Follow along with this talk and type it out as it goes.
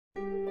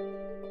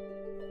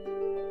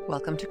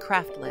Welcome to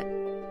Craftlit,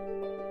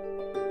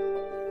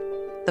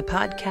 the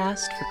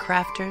podcast for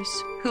crafters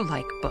who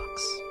like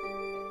books.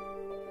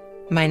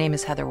 My name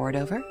is Heather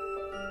Wardover,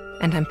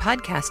 and I'm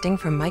podcasting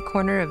from my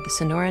corner of the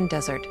Sonoran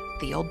Desert,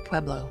 the Old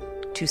Pueblo,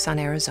 Tucson,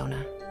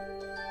 Arizona.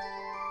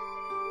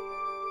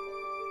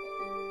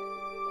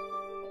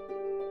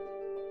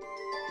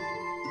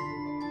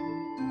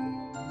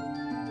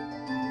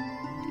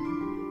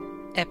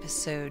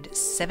 Episode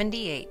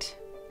 78,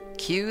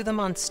 Cue the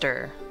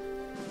Monster.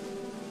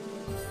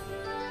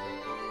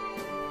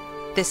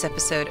 This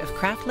episode of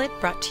Craftlit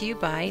brought to you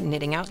by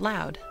Knitting Out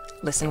Loud.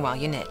 Listen while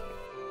you knit.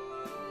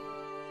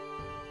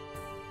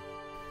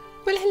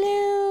 Well,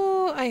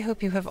 hello! I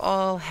hope you have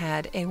all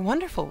had a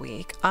wonderful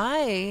week.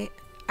 I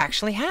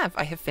actually have.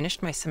 I have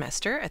finished my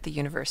semester at the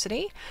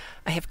university.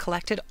 I have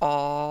collected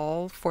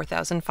all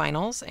 4,000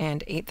 finals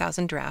and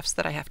 8,000 drafts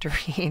that I have to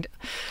read.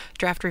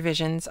 Draft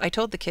revisions. I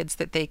told the kids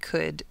that they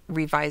could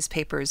revise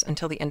papers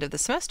until the end of the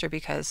semester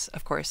because,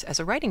 of course, as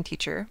a writing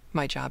teacher,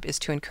 my job is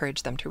to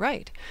encourage them to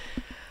write.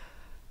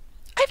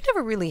 I've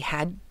never really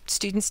had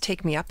students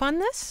take me up on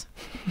this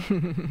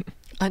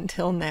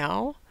until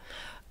now.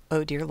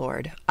 Oh, dear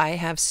Lord. I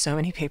have so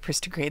many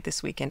papers to grade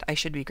this weekend. I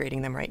should be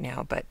grading them right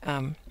now, but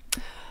I'm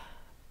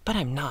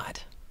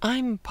not.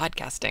 I'm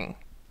podcasting,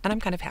 and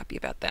I'm kind of happy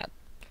about that.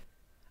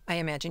 I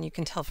imagine you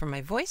can tell from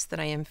my voice that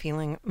I am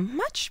feeling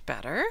much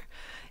better.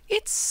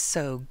 It's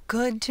so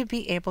good to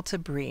be able to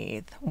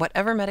breathe.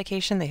 Whatever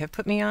medication they have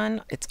put me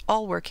on, it's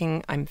all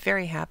working. I'm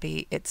very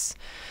happy.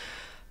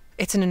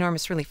 It's an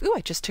enormous relief. Ooh,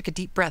 I just took a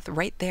deep breath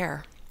right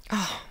there.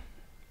 Oh,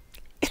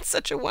 it's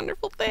such a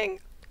wonderful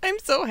thing. I'm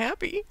so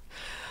happy.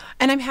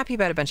 And I'm happy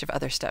about a bunch of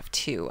other stuff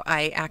too.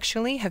 I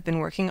actually have been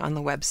working on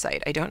the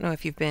website. I don't know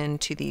if you've been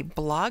to the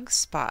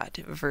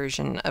Blogspot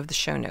version of the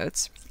show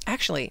notes.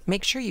 Actually,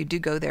 make sure you do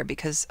go there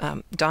because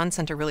Dawn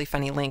sent a really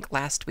funny link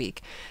last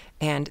week.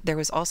 And there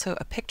was also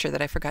a picture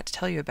that I forgot to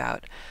tell you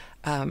about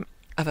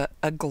of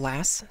a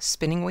glass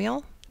spinning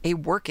wheel. A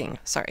working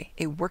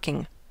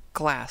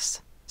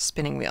glass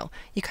spinning wheel.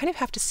 You kind of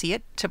have to see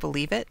it to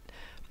believe it.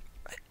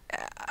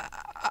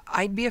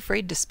 I'd be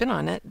afraid to spin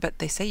on it, but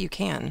they say you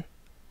can.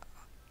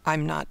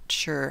 I'm not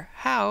sure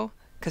how,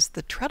 because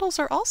the treadles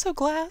are also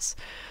glass,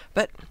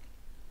 but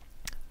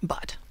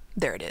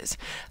there it is.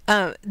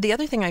 The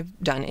other thing I've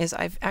done is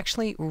I've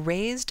actually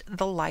raised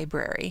the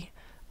library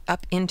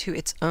up into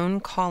its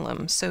own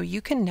column, so you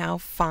can now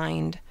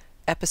find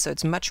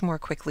episodes much more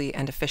quickly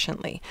and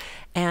efficiently.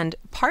 And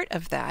part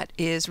of that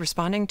is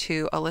responding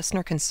to a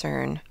listener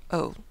concern,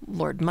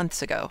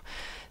 months ago,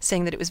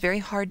 saying that it was very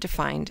hard to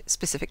find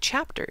specific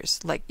chapters.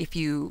 Like if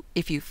you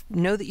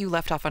know that you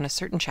left off on a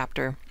certain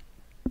chapter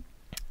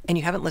and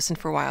you haven't listened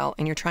for a while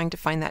and you're trying to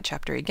find that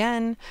chapter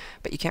again,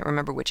 but you can't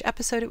remember which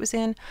episode it was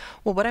in.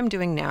 Well, what I'm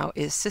doing now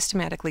is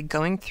systematically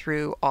going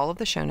through all of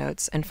the show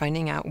notes and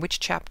finding out which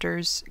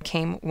chapters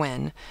came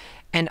when,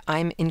 and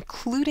I'm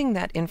including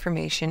that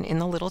information in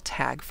the little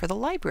tag for the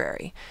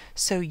library.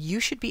 So you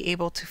should be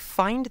able to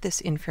find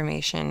this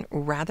information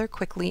rather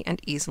quickly and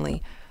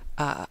easily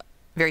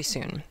very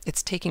soon.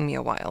 It's taking me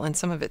a while, and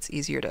some of it's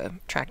easier to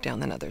track down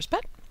than others,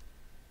 but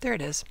there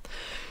it is.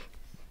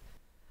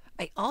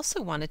 I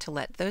also wanted to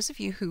let those of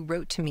you who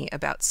wrote to me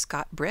about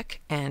Scott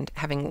Brick and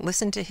having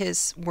listened to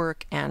his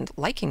work and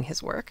liking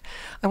his work,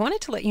 I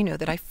wanted to let you know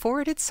that I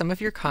forwarded some of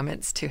your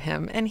comments to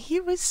him, and he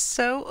was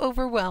so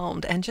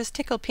overwhelmed and just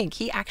tickled pink.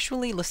 He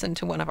actually listened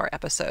to one of our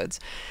episodes,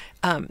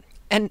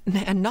 and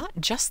not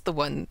just the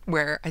one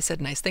where I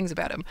said nice things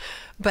about him,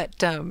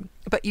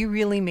 but you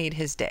really made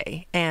his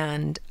day.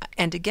 And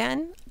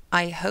again,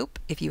 I hope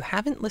if you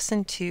haven't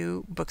listened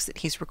to books that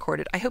he's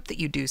recorded, I hope that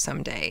you do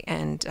someday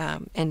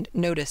and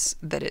notice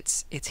that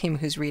it's him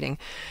who's reading,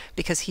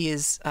 because he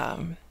is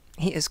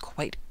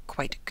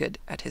quite good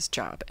at his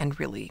job and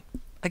really,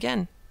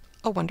 again,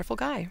 a wonderful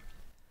guy.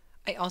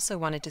 I also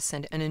wanted to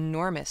send an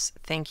enormous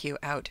thank you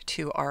out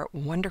to our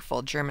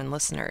wonderful German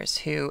listeners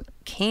who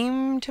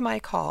came to my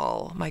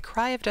call, my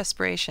cry of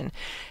desperation,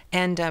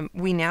 and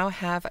we now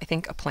have, I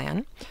think, a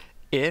plan.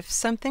 If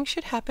something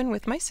should happen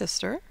with my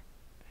sister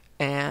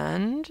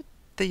and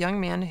the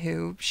young man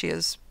who she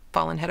has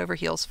fallen head over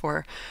heels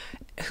for,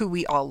 who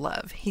we all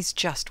love. He's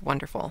just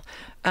wonderful.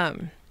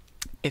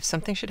 If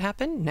something should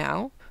happen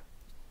now,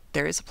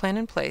 there is a plan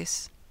in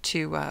place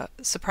to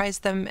surprise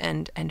them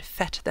and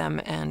fet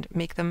them and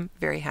make them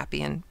very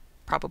happy and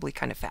probably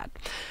kind of fat.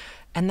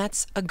 And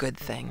that's a good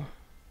thing.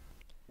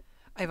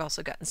 I've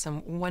also gotten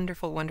some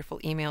wonderful, wonderful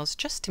emails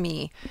just to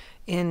me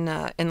in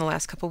the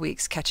last couple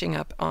weeks, catching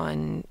up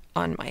on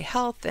my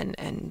health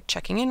and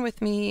checking in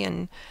with me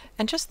and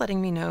just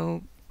letting me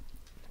know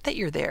that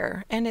you're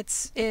there. And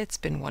it's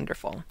been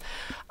wonderful.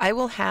 I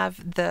will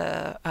have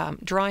the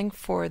drawing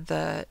for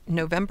the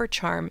November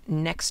charm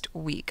next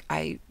week.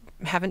 I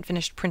haven't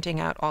finished printing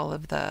out all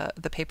of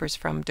the papers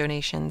from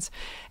donations,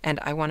 and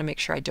I want to make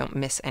sure I don't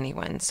miss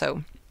anyone.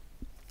 So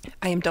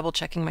I am double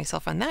checking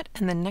myself on that,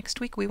 and then next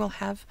week we will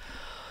have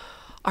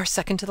our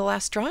second to the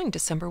last drawing.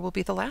 December will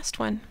be the last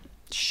one.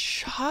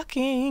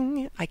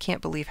 Shocking. I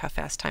can't believe how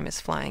fast time is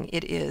flying.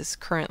 It is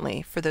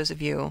currently, for those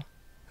of you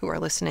who are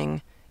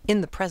listening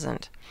in the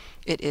present,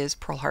 it is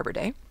Pearl Harbor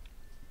Day,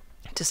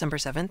 December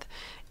 7th,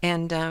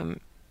 and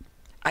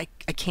I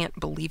can't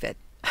believe it.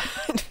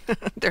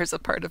 There's a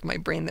part of my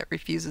brain that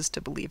refuses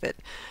to believe it.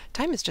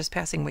 Time is just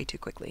passing way too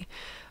quickly.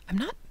 I'm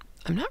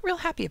not real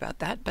happy about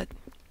that, but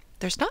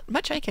there's not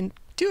much I can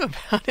do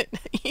about it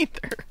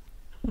either.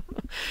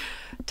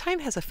 Time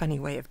has a funny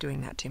way of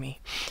doing that to me.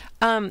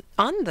 On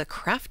the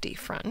crafty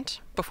front,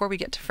 before we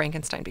get to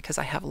Frankenstein, because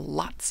I have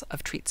lots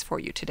of treats for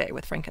you today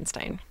with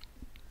Frankenstein,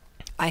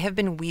 I have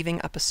been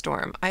weaving up a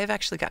storm. I have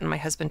actually gotten my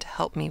husband to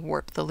help me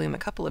warp the loom a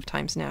couple of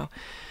times now,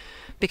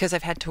 because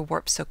I've had to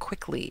warp so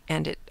quickly,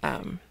 and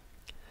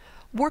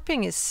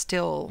warping is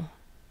still,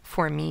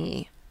 for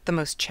me, the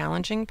most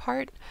challenging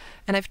part,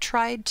 and I've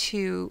tried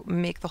to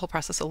make the whole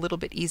process a little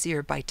bit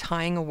easier by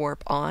tying a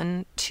warp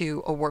on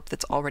to a warp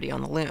that's already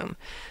on the loom.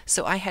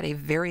 So I had a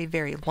very,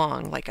 very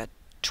long, like a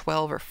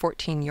 12 or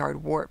 14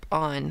 yard warp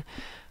on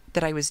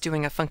that I was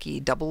doing a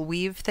funky double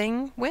weave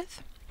thing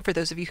with. For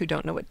those of you who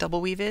don't know what double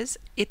weave is,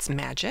 it's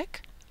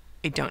magic.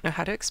 I don't know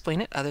how to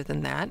explain it other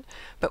than that,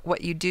 but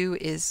what you do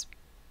is,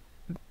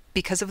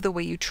 because of the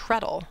way you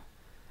treadle,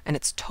 and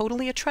it's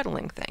totally a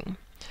treadling thing,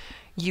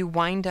 you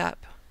wind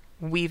up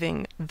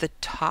weaving the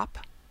top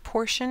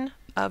portion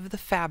of the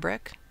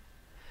fabric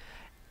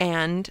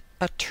and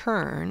a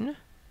turn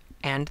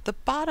and the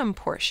bottom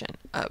portion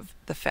of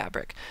the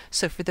fabric.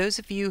 So for those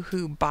of you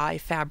who buy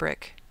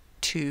fabric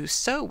to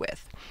sew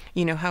with,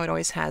 you know how it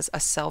always has a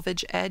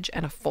selvage edge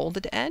and a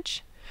folded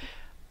edge?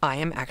 I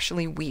am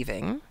actually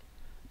weaving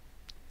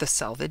the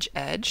selvage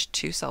edge,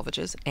 2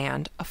 selvages,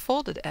 and a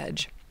folded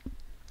edge.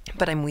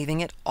 But I'm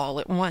weaving it all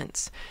at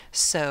once.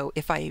 So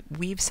if I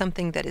weave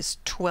something that is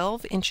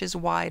 12 inches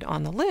wide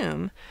on the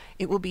loom,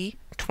 it will be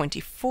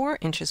 24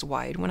 inches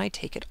wide when I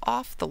take it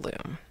off the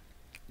loom.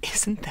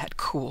 Isn't that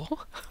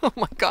cool? Oh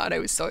my God, I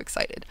was so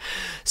excited.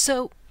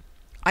 So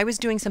I was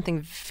doing something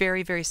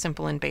very, very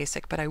simple and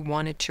basic, but I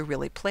wanted to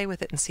really play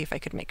with it and see if I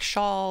could make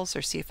shawls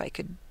or see if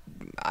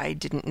I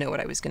didn't know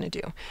what I was going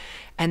to do.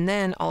 And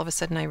then all of a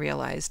sudden I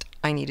realized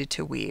I needed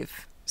to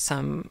weave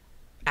some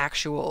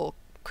actual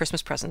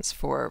Christmas presents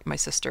for my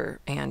sister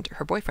and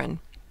her boyfriend.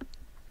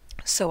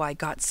 So I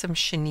got some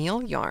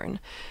chenille yarn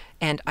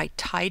and I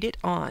tied it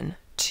on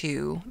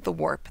to the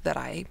warp that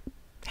I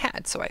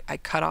had. So I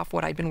cut off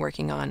what I'd been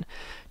working on,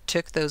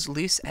 took those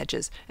loose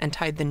edges and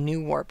tied the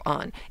new warp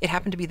on. It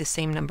happened to be the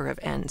same number of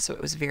ends, so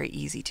it was very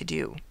easy to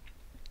do.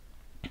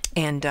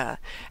 And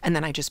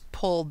then I just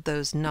pulled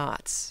those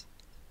knots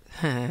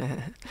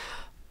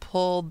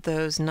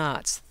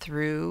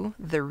through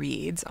the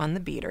reeds on the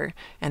beater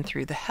and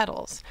through the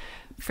heddles.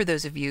 For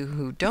those of you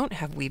who don't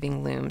have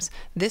weaving looms,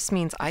 this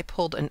means I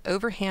pulled an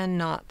overhand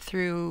knot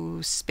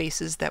through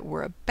spaces that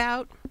were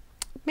about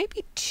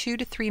maybe 2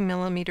 to 3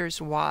 millimeters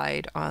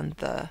wide on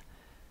the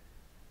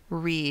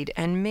reed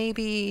and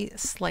maybe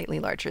slightly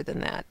larger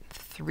than that,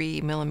 3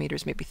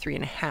 millimeters, maybe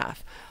 3.5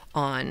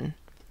 on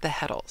the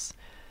heddles.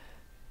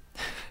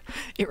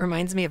 It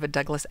reminds me of a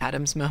Douglas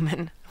Adams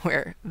moment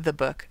where the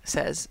book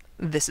says,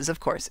 "This is of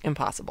course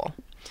impossible."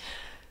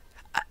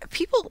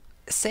 People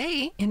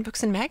say in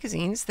books and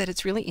magazines that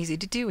it's really easy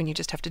to do and you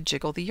just have to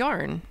jiggle the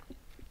yarn.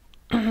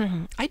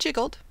 I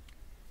jiggled.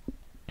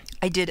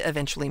 I did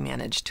eventually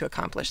manage to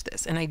accomplish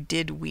this, and I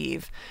did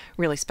weave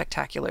really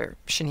spectacular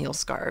chenille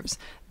scarves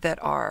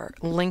that are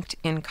linked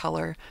in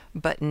color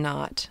but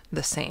not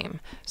the same.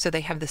 So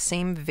they have the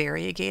same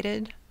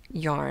variegated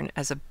yarn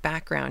as a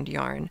background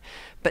yarn,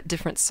 but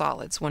different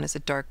solids. One is a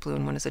dark blue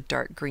and one is a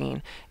dark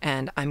green,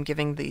 and I'm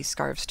giving these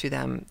scarves to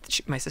them.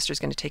 My sister's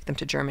going to take them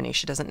to Germany.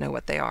 She doesn't know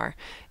what they are,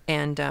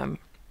 and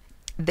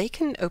they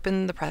can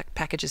open the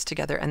packages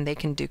together and they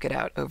can duke it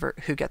out over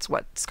who gets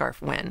what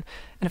scarf when.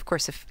 And of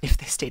course, if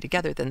they stay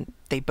together, then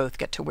they both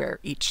get to wear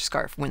each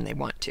scarf when they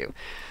want to.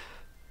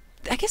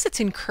 I guess it's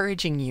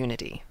encouraging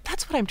unity.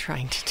 That's what I'm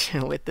trying to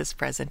do with this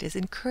present, is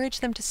encourage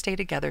them to stay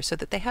together so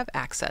that they have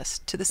access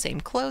to the same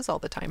clothes all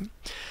the time.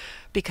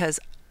 Because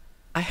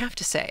I have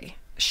to say,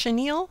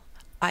 chenille,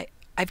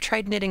 I've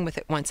tried knitting with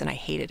it once and I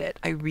hated it.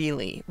 I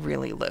really,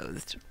 really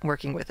loathed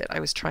working with it. I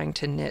was trying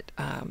to knit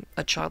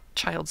a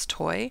child's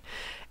toy,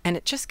 and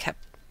it just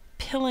kept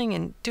pilling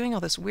and doing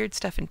all this weird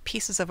stuff, and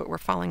pieces of it were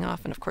falling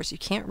off. And of course, you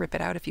can't rip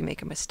it out if you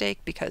make a mistake,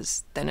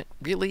 because then it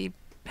really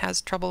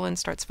has trouble and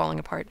starts falling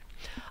apart.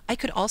 I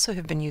could also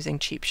have been using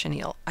cheap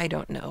chenille. I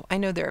don't know. I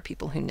know there are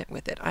people who knit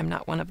with it. I'm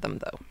not one of them,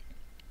 though.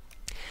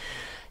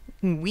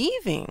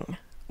 Weaving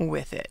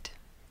with it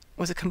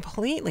was a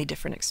completely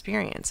different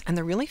experience. And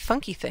the really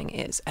funky thing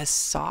is, as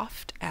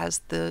soft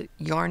as the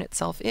yarn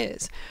itself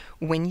is,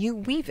 when you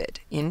weave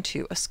it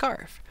into a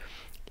scarf,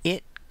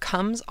 it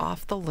comes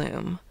off the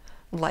loom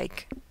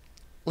like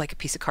a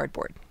piece of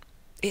cardboard.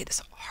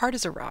 It's hard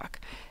as a rock,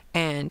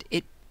 and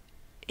it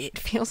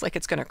feels like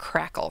it's going to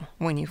crackle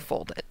when you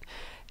fold it.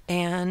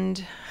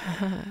 And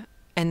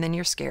then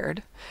you're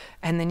scared,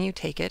 and then you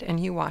take it and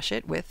you wash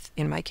it with,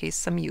 in my case,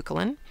 some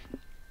eucalyptus.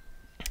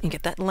 You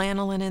get that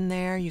lanolin in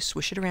there, you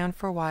swish it around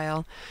for a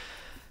while,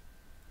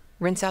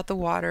 rinse out the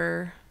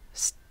water,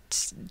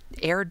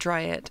 air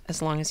dry it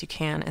as long as you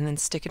can, and then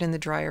stick it in the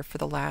dryer for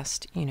the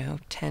last,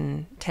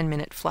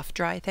 10-minute fluff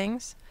dry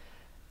things.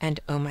 And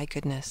oh my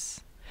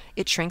goodness,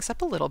 it shrinks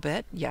up a little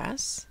bit,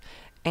 yes.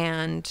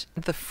 And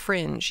the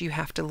fringe you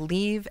have to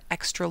leave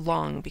extra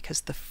long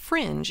because the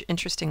fringe,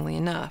 interestingly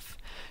enough,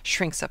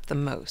 shrinks up the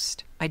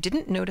most. I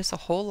didn't notice a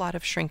whole lot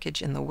of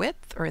shrinkage in the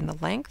width or in the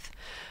length,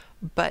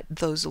 but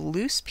those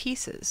loose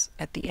pieces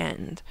at the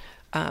end,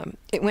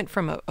 it went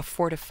from a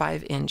 4 to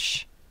 5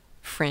 inch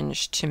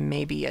fringe to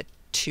maybe a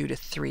 2 to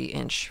 3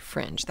 inch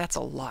fringe. That's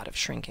a lot of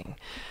shrinking.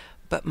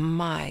 But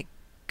my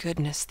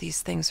goodness,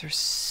 these things are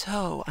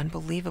so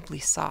unbelievably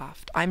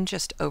soft. I'm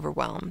just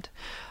overwhelmed.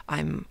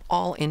 I'm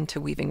all into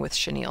weaving with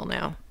chenille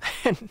now.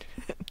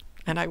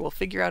 And I will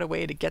figure out a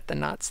way to get the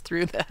knots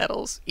through the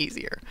heddles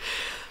easier.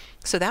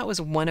 So that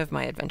was one of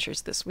my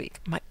adventures this week.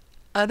 My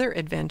other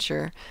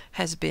adventure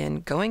has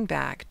been going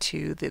back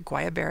to the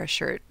Guayabera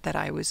shirt that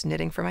I was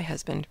knitting for my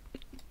husband,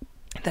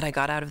 that I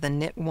got out of the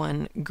Knit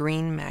One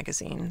Green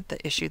magazine,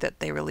 the issue that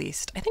they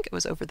released. I think it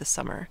was over the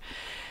summer.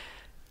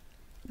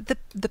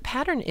 The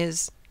pattern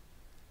is,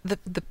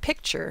 the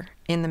picture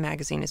in the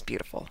magazine is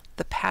beautiful.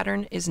 The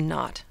pattern is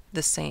not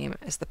the same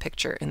as the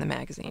picture in the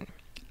magazine.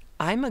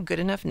 I'm a good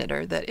enough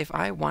knitter that if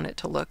I want it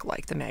to look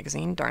like the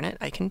magazine, darn it,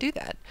 I can do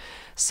that.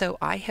 So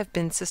I have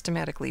been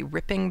systematically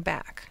ripping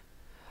back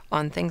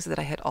on things that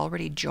I had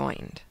already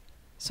joined.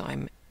 So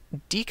I'm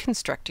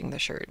deconstructing the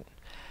shirt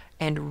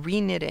and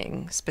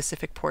re-knitting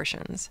specific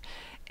portions,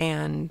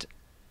 and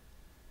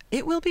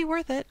it will be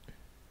worth it.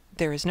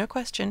 There is no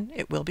question,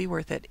 it will be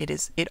worth it.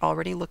 It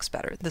already looks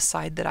better. The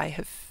side that I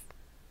have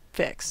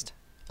fixed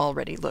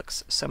already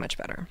looks so much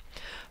better.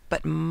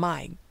 But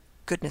my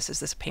goodness, is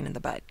this a pain in the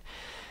butt.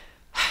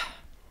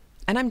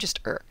 And I'm just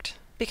irked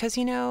because,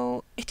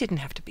 it didn't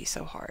have to be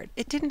so hard.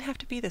 It didn't have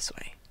to be this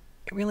way.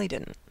 It really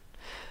didn't.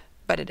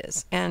 But it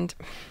is. And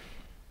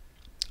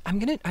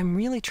I'm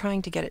really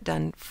trying to get it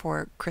done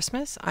for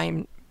Christmas.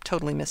 I'm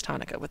totally missed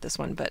Hanukkah with this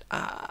one, but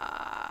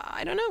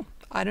I don't know.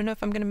 I don't know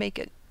if I'm going to make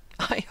it.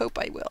 I hope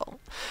I will.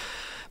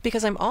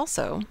 Because I'm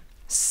also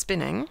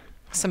spinning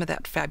some of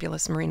that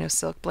fabulous merino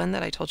silk blend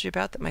that I told you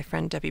about that my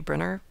friend Debbie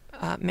Brunner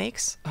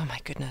makes. Oh my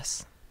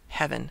goodness.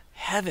 Heaven,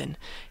 heaven,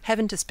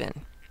 heaven to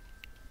spin.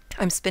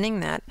 I'm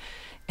spinning that,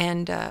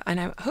 and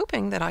I'm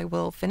hoping that I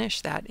will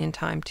finish that in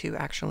time to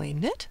actually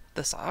knit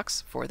the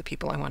socks for the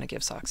people I want to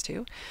give socks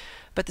to.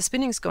 But the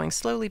spinning's going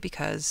slowly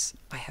because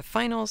I have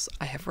finals,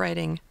 I have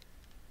writing,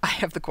 I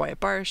have the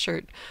Guayabara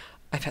shirt,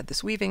 I've had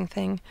this weaving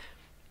thing.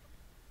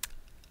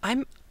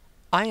 I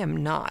am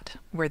not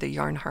where the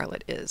yarn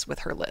harlot is with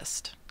her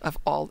list of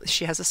all.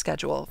 She has a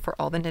schedule for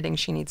all the knitting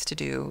she needs to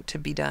do to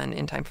be done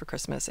in time for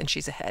Christmas, and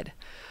she's ahead.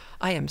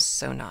 I am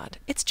so not.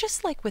 It's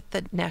just like with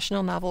the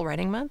National Novel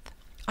Writing Month.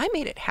 I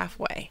made it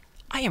halfway.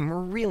 I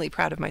am really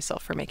proud of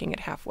myself for making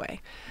it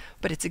halfway.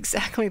 But it's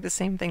exactly the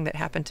same thing that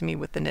happened to me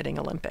with the Knitting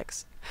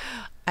Olympics.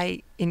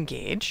 I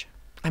engage,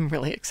 I'm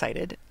really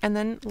excited, and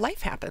then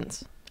life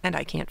happens, and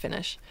I can't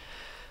finish.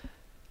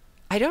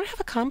 I don't have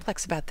a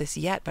complex about this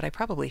yet, but I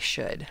probably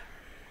should.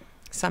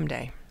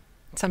 Someday.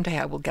 Someday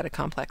I will get a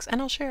complex,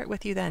 and I'll share it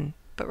with you then.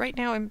 But right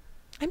now I'm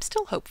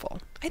still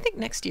hopeful. I think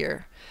next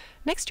year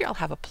I'll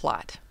have a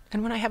plot.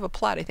 And when I have a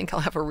plot, I think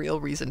I'll have a real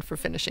reason for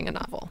finishing a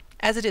novel.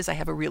 As it is, I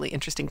have a really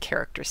interesting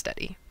character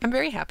study. I'm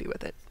very happy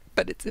with it,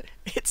 but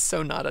it's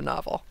so not a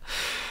novel.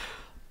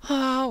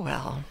 Oh,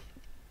 well.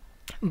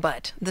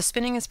 But the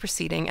spinning is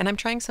proceeding, and I'm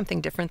trying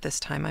something different this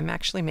time. I'm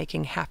actually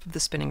making half of the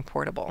spinning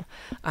portable.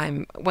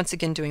 I'm once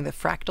again doing the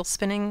fractal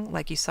spinning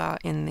like you saw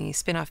in the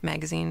Spin-Off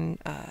magazine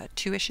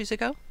 2 issues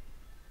ago,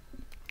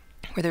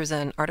 where there's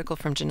an article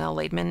from Janelle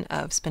Laidman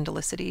of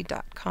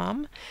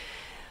Spindolicity.com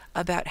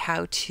about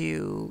how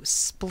to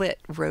split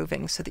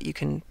roving so that you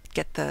can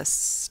get the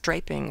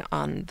striping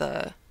on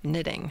the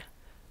knitting,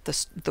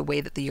 the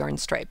way that the yarn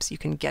stripes. You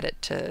can get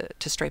it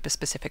to stripe a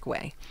specific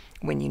way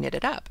when you knit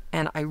it up.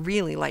 And I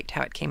really liked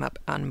how it came up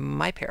on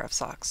my pair of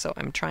socks, so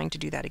I'm trying to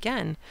do that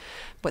again.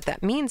 What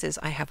that means is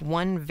I have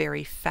one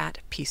very fat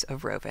piece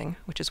of roving,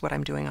 which is what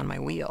I'm doing on my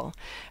wheel,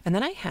 and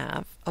then I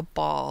have a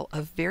ball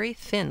of very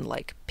thin,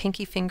 like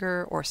pinky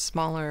finger or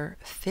smaller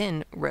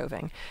thin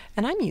roving,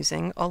 and I'm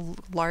using a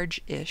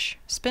large-ish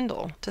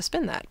spindle to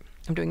spin that.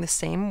 I'm doing the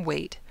same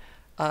weight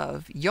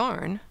of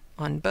yarn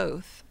on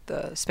both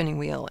the spinning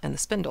wheel and the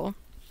spindle,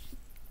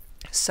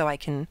 so I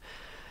can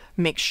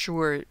make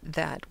sure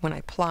that when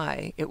I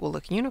ply it will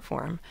look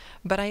uniform,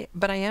 but I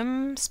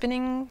am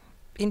spinning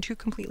into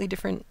completely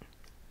different,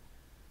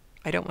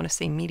 I don't want to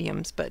say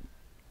mediums, but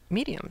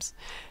mediums,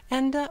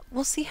 and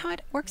we'll see how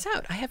it works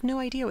out. I have no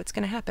idea what's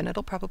going to happen.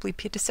 It'll probably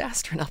be a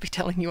disaster, and I'll be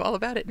telling you all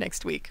about it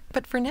next week,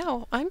 but for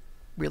now I'm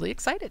really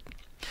excited.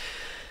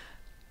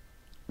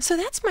 So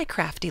that's my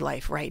crafty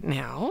life right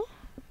now,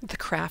 the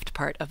craft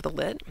part of the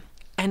lit.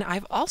 And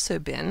I've also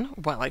been,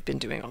 while I've been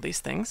doing all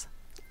these things,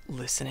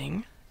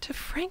 listening to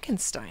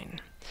Frankenstein.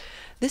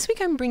 This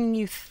week I'm bringing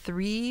you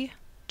 3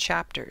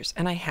 chapters,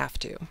 and I have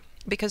to.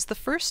 because the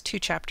first two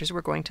chapters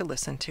we're going to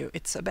listen to,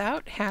 it's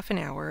about half an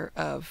hour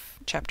of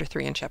chapter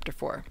 3 and chapter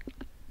 4.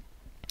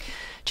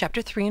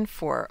 Chapter 3 and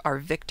 4 are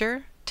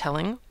Victor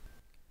telling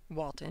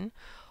Walton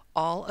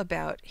all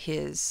about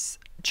his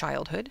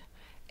childhood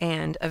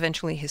and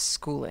eventually his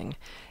schooling.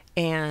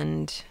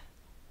 And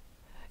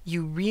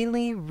you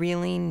really,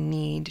 really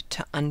need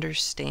to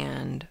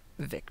understand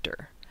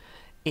Victor.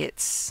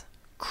 It's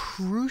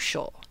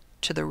crucial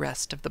to the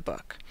rest of the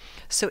book.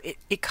 So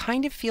it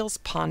kind of feels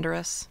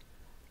ponderous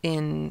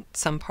in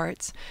some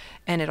parts,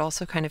 and it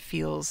also kind of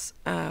feels,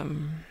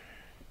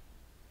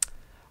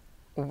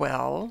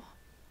 well,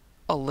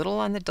 a little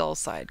on the dull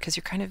side, because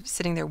you're kind of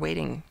sitting there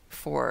waiting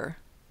for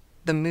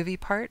the movie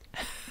part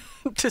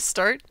to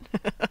start.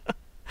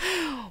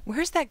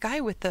 Where's that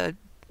guy with the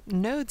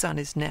nodes on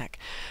his neck?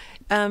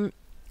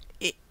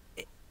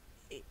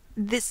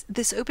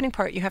 This opening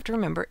part, you have to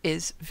remember,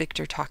 is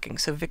Victor talking.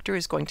 So Victor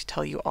is going to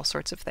tell you all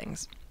sorts of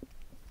things.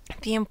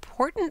 The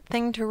important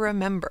thing to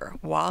remember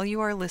while you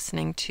are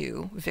listening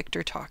to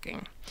Victor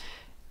talking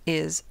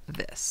is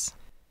this.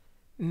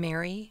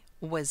 Mary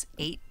was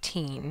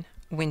 18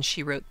 when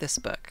she wrote this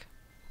book.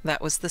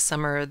 That was the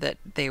summer that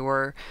they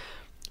were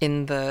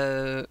in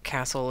the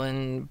castle,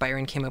 and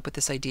Byron came up with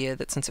this idea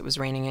that since it was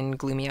raining and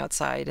gloomy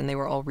outside and they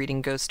were all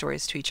reading ghost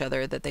stories to each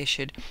other, that they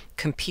should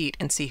compete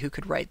and see who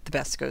could write the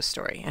best ghost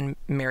story, and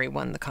Mary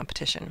won the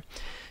competition.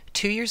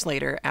 2 years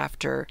later,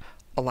 after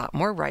a lot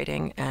more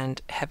writing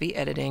and heavy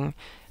editing,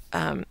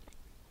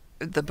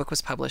 the book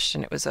was published,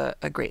 and it was a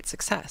great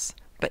success.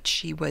 But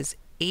she was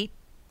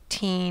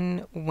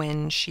 18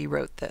 when she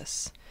wrote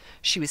this.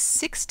 She was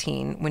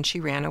 16 when she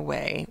ran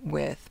away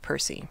with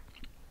Percy.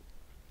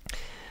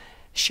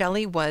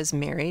 Shelley was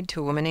married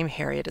to a woman named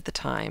Harriet at the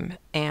time,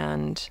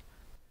 and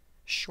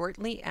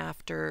shortly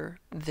after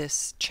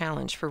this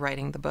challenge for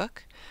writing the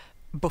book,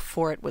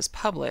 before it was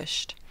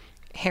published,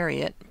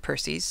 Harriet,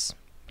 Percy's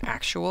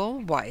actual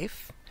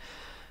wife,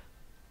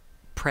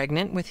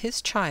 pregnant with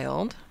his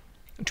child,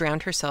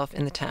 drowned herself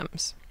in the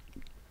Thames.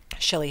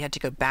 Shelley had to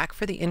go back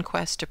for the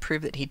inquest to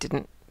prove that he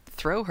didn't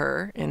throw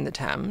her in the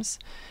Thames,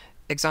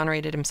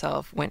 exonerated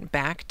himself, went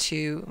back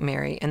to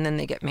Mary, and then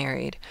they get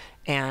married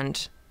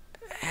and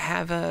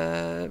have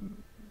a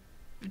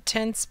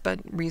tense but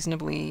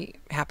reasonably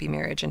happy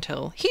marriage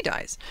until he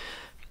dies.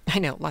 I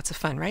know, lots of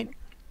fun, right?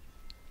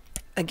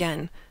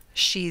 Again,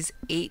 she's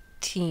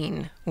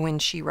 18 when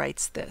she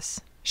writes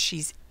this.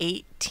 She's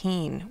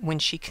 18 when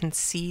she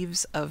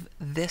conceives of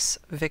this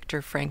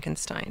Victor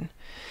Frankenstein.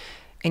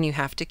 And you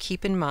have to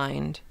keep in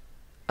mind,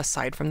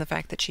 aside from the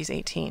fact that she's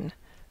 18,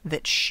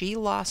 that she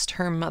lost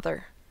her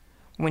mother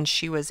when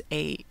she was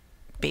a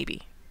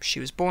baby. She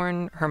was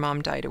born, her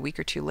mom died a week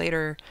or two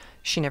later.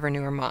 She never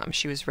knew her mom.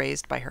 She was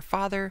raised by her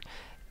father,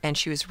 and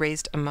she was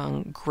raised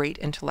among great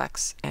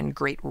intellects and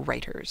great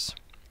writers.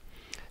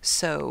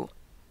 So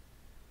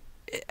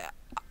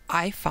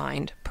I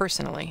find,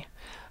 personally,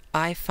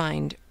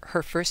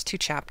 her first two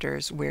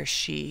chapters where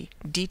she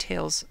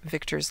details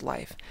Victor's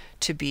life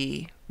to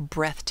be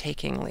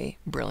breathtakingly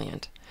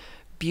brilliant,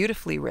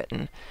 beautifully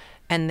written,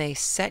 and they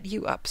set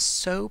you up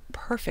so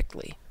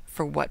perfectly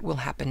for what will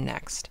happen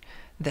next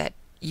that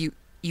you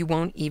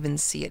won't even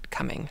see it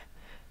coming.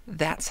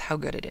 That's how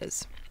good it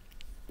is.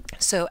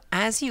 So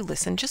as you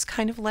listen, just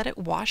kind of let it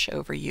wash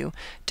over you.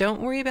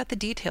 Don't worry about the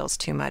details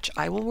too much.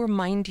 I will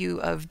remind you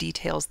of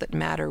details that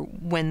matter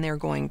when they're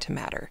going to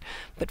matter.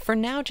 But for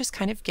now, just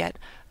kind of get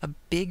a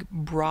big,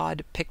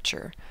 broad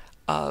picture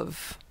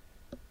of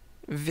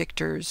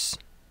Victor's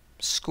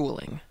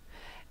schooling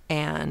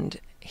and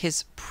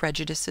his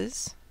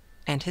prejudices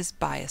and his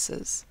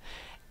biases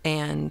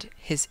and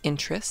his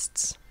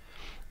interests.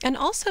 And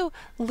also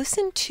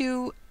listen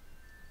to,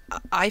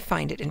 I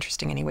find it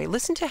interesting anyway,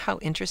 listen to how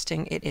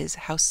interesting it is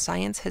how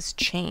science has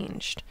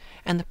changed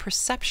and the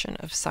perception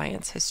of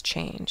science has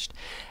changed.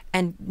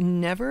 And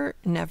never,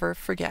 never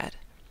forget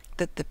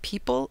that the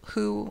people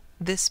who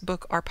this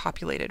book are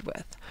populated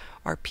with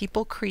are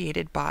people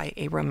created by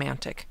a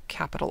romantic,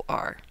 capital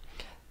R.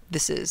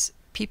 This is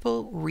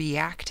people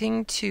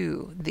reacting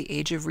to the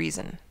Age of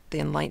Reason, the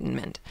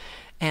Enlightenment,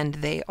 and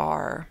they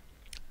are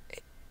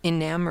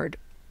enamored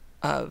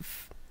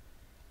of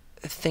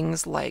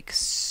things like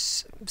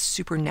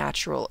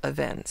supernatural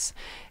events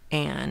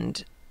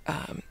and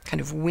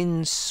kind of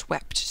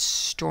windswept,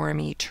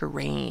 stormy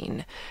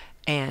terrain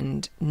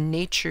and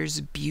nature's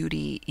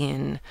beauty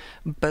in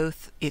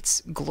both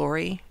its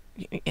glory,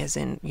 as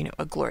in,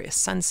 a glorious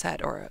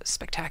sunset or a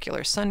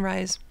spectacular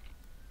sunrise,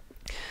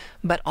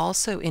 but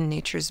also in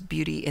nature's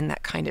beauty in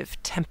that kind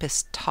of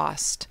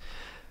tempest-tossed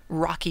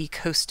rocky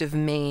coast of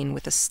Maine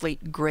with a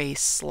slate gray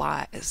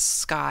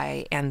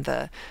sky and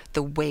the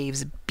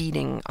waves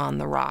beating on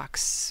the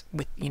rocks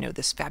with,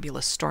 this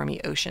fabulous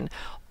stormy ocean.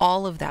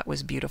 All of that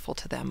was beautiful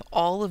to them.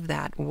 All of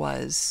that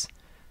was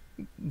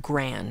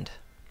grand.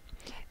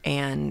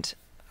 And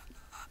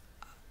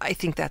I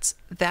think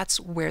that's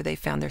where they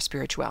found their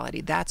spirituality.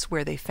 That's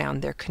where they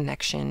found their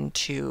connection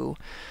to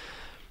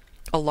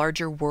a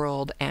larger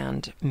world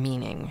and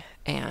meaning.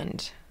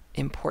 And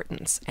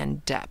importance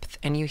and depth,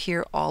 and you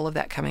hear all of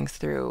that coming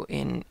through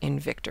in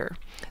Victor.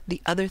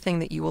 The other thing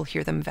that you will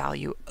hear them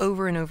value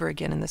over and over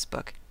again in this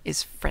book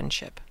is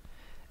friendship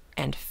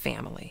and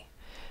family.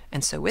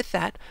 And so with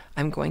that,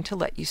 I'm going to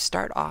let you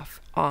start off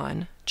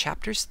on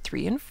chapters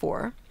 3 and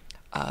 4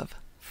 of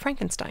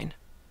Frankenstein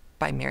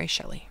by Mary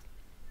Shelley.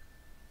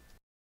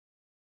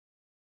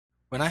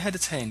 When I had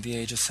attained the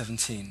age of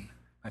 17,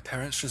 my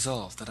parents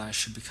resolved that I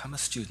should become a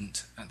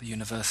student at the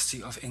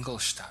University of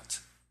Ingolstadt.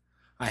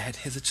 I had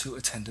hitherto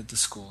attended the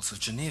schools of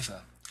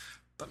Geneva,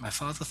 but my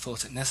father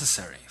thought it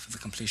necessary for the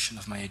completion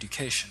of my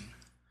education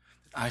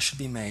that I should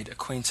be made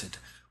acquainted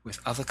with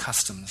other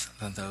customs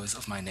than those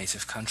of my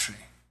native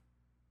country.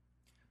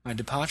 My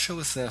departure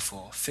was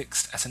therefore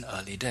fixed at an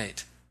early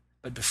date,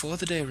 but before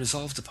the day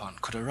resolved upon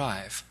could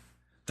arrive,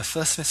 the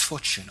first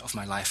misfortune of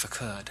my life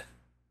occurred,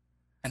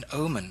 an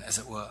omen, as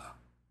it were,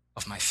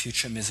 of my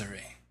future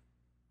misery.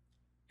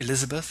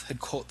 Elizabeth had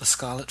caught the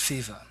scarlet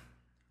fever.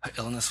 Her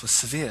illness was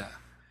severe,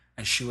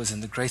 and she was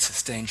in the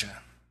greatest danger.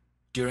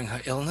 During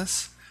her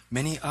illness,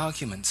 many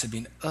arguments had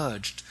been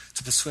urged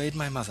to persuade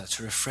my mother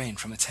to refrain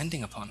from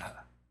attending upon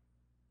her.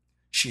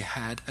 She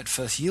had at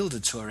first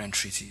yielded to our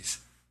entreaties,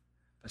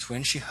 but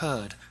when she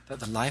heard that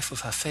the life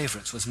of her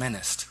favourite was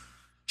menaced,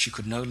 she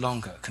could no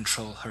longer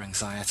control her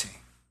anxiety.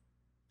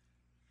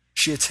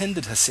 She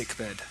attended her sick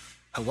bed.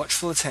 Her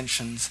watchful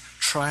attentions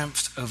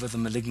triumphed over the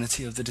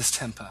malignity of the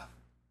distemper.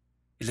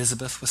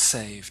 Elizabeth was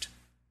saved,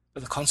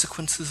 but the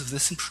consequences of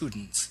this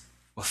imprudence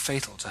were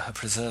fatal to her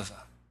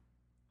preserver.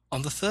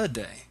 On the third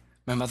day,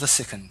 my mother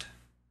sickened.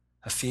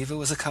 Her fever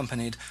was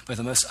accompanied by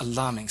the most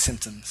alarming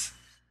symptoms,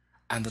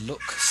 and the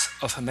looks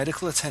of her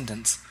medical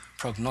attendants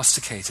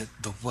prognosticated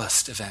the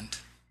worst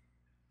event.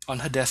 On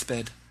her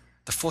deathbed,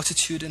 the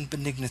fortitude and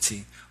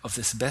benignity of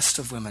this best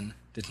of women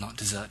did not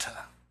desert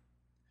her.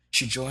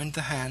 She joined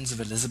the hands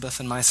of Elizabeth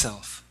and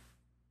myself.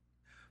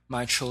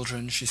 "My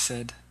children," she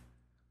said,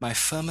 "my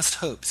firmest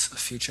hopes of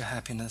future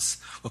happiness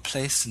were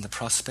placed in the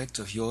prospect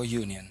of your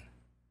union.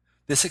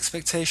 This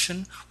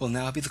expectation will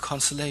now be the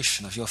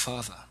consolation of your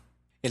father.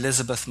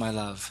 Elizabeth, my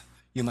love,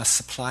 you must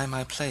supply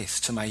my place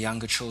to my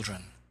younger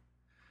children.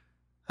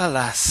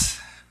 Alas,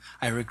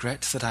 I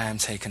regret that I am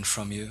taken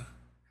from you,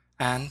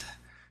 and,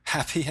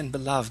 happy and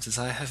beloved as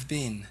I have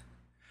been,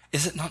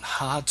 is it not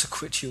hard to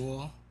quit you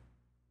all?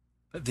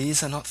 But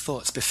these are not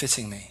thoughts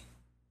befitting me.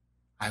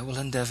 I will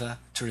endeavour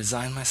to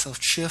resign myself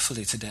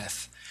cheerfully to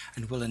death,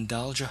 and will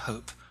indulge a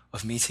hope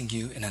of meeting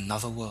you in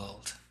another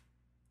world."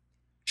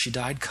 She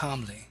died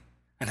calmly,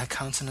 and her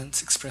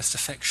countenance expressed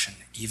affection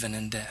even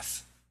in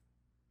death.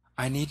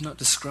 I need not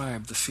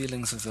describe the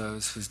feelings of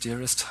those whose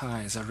dearest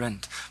ties are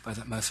rent by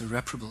that most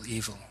irreparable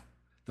evil,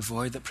 the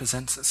void that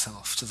presents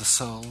itself to the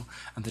soul,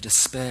 and the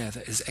despair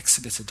that is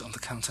exhibited on the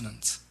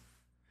countenance.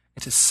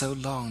 It is so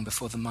long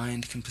before the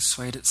mind can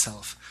persuade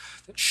itself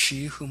that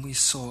she whom we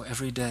saw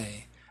every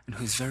day, and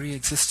whose very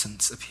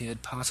existence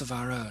appeared part of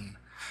our own,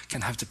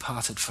 can have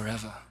departed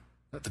forever,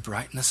 that the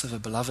brightness of a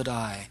beloved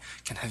eye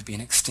can have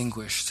been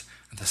extinguished,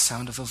 and the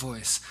sound of a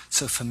voice,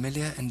 so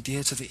familiar and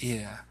dear to the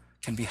ear,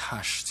 can be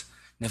hushed,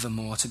 never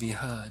more to be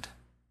heard.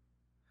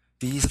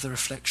 These are the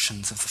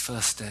reflections of the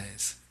first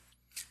days.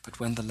 But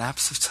when the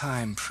lapse of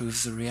time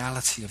proves the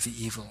reality of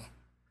the evil,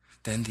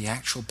 then the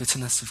actual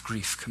bitterness of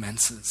grief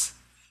commences.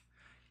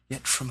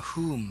 Yet from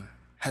whom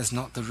has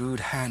not the rude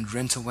hand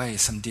rent away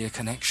some dear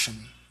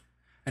connection?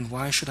 And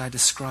why should I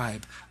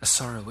describe a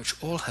sorrow which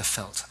all have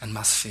felt and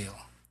must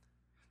feel?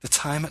 The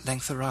time at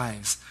length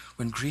arrives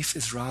when grief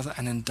is rather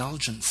an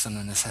indulgence than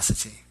a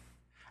necessity,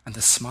 and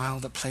the smile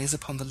that plays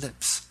upon the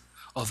lips,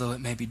 although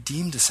it may be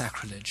deemed a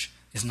sacrilege,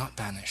 is not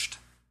banished.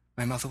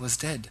 My mother was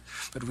dead,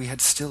 but we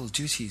had still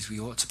duties we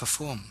ought to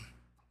perform.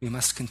 We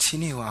must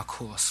continue our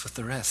course with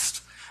the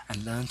rest,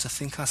 and learn to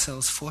think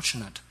ourselves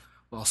fortunate,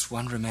 whilst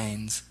one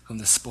remains whom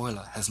the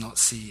spoiler has not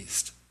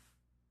seized.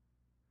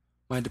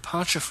 My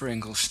departure for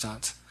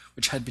Ingolstadt,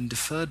 which had been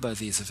deferred by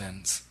these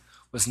events,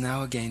 was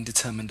now again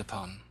determined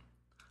upon.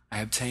 I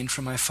obtained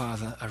from my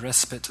father a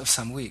respite of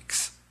some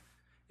weeks.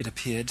 It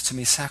appeared to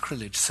me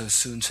sacrilege so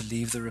soon to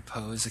leave the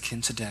repose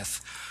akin to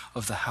death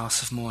of the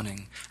house of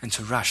mourning, and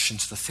to rush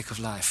into the thick of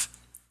life.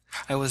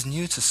 I was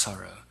new to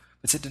sorrow,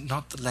 but it did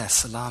not the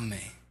less alarm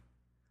me.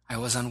 I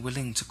was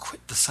unwilling to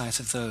quit the sight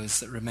of those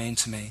that remained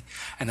to me,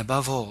 and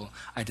above all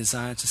I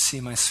desired to see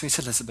my sweet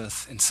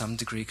Elizabeth in some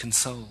degree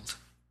consoled.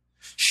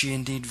 She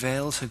indeed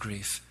veiled her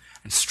grief,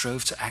 and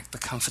strove to act the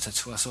comforter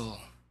to us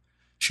all.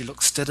 She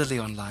looked steadily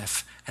on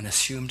life, and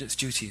assumed its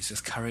duties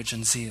with courage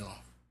and zeal.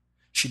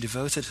 She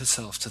devoted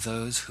herself to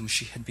those whom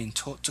she had been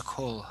taught to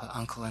call her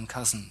uncle and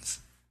cousins.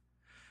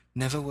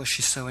 Never was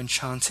she so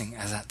enchanting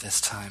as at this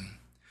time,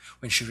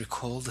 when she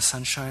recalled the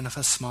sunshine of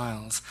her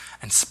smiles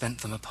and spent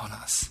them upon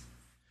us.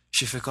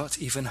 She forgot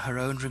even her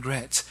own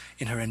regret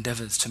in her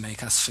endeavours to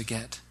make us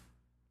forget.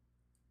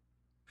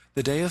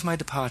 The day of my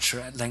departure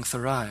at length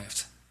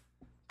arrived.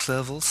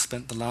 Clerval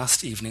spent the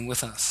last evening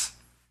with us.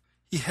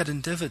 He had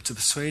endeavoured to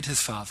persuade his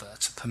father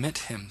to permit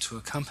him to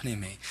accompany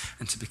me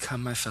and to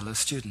become my fellow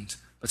student,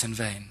 but in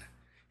vain.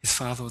 His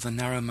father was a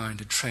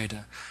narrow-minded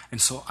trader, and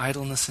saw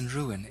idleness and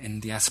ruin in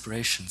the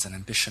aspirations and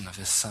ambition of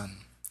his son.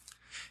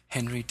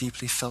 Henry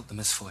deeply felt the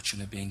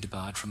misfortune of being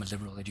debarred from a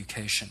liberal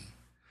education.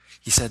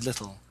 He said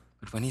little,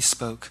 but when he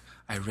spoke,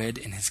 I read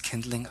in his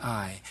kindling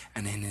eye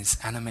and in his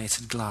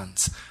animated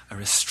glance a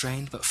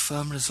restrained but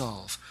firm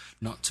resolve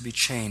not to be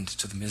chained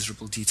to the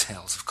miserable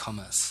details of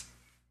commerce.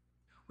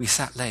 We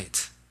sat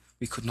late.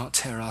 We could not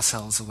tear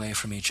ourselves away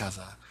from each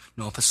other,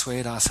 nor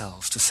persuade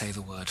ourselves to say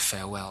the word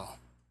farewell.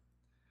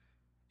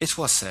 It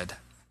was said,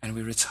 and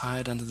we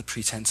retired under the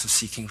pretence of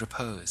seeking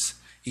repose,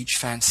 each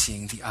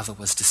fancying the other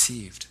was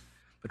deceived.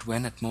 But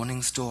when at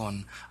morning's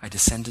dawn I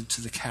descended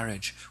to the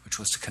carriage which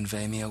was to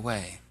convey me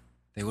away,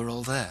 they were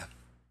all there.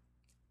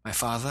 My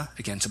father,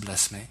 again to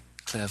bless me,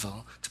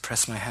 Clerval, to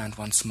press my hand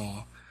once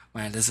more,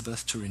 my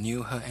Elizabeth to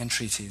renew her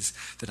entreaties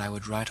that I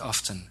would write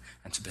often,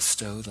 and to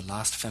bestow the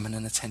last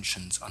feminine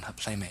attentions on her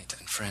playmate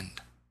and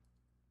friend.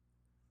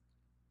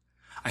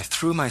 I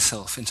threw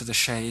myself into the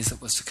chaise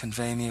that was to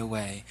convey me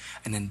away,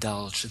 and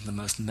indulged in the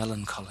most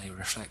melancholy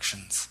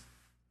reflections.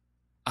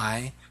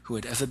 I, who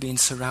had ever been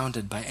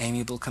surrounded by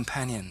amiable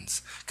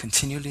companions,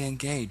 continually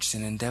engaged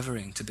in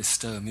endeavouring to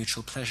bestow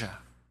mutual pleasure,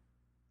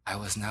 I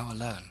was now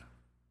alone.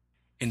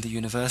 In the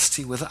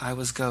university whither I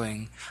was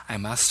going, I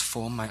must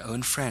form my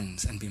own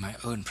friends and be my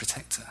own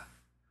protector.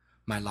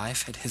 My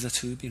life had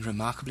hitherto been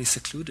remarkably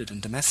secluded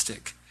and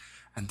domestic,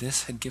 and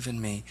this had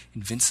given me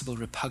invincible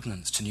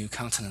repugnance to new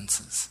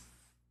countenances.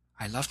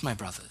 I loved my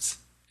brothers,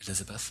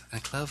 Elizabeth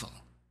and Clerval.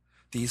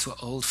 These were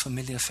old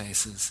familiar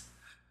faces,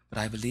 but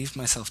I believed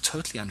myself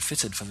totally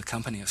unfitted for the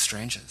company of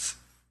strangers.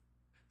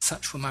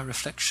 Such were my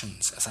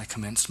reflections as I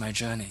commenced my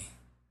journey,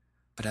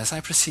 but as I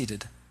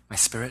proceeded, my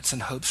spirits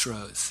and hopes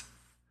rose.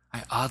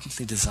 I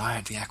ardently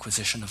desired the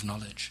acquisition of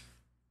knowledge.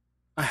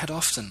 I had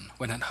often,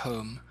 when at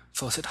home,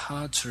 thought it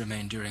hard to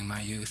remain during my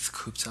youth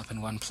cooped up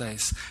in one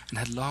place, and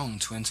had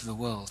longed to enter the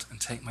world and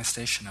take my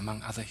station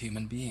among other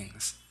human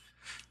beings.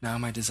 Now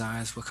my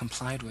desires were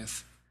complied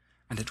with,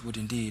 and it would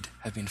indeed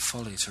have been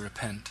folly to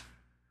repent.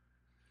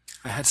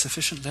 I had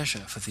sufficient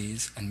leisure for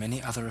these and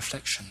many other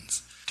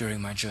reflections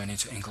during my journey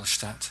to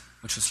Ingolstadt,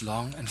 which was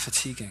long and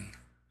fatiguing.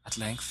 At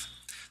length,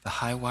 the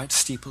high white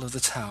steeple of the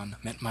town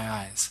met my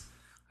eyes.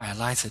 I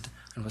alighted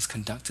and was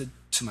conducted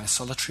to my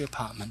solitary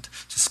apartment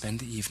to spend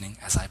the evening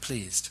as I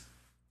pleased.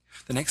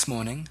 The next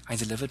morning I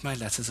delivered my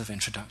letters of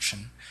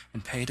introduction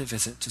and paid a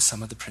visit to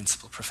some of the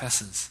principal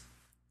professors.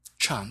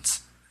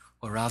 Chance,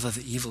 or rather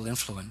the evil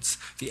influence,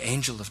 the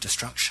angel of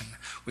destruction,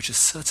 which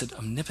asserted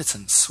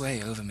omnipotent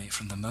sway over me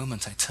from the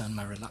moment I turned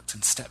my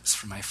reluctant steps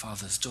from my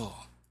father's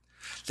door,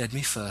 led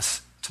me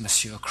first to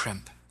Monsieur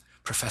Krempe,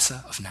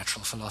 professor of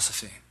natural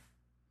philosophy.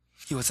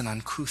 He was an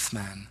uncouth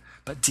man,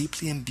 but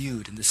deeply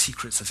imbued in the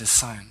secrets of his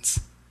science.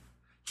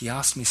 He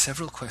asked me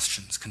several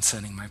questions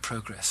concerning my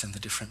progress in the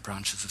different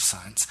branches of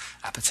science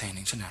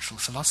appertaining to natural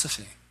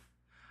philosophy.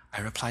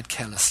 I replied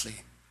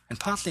carelessly, and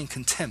partly in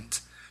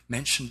contempt,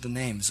 mentioned the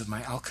names of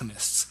my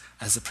alchemists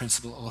as the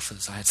principal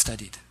authors I had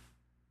studied.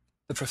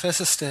 The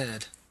professor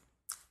stared.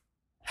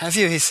 "Have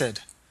you," he said,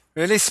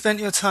 "really spent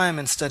your time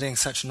in studying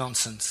such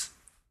nonsense?"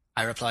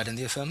 I replied in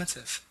the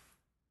affirmative.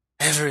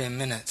 "Every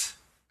minute,"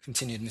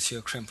 continued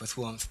Monsieur Krempe with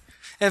warmth,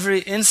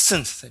 "every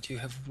instant that you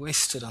have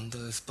wasted on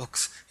those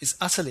books is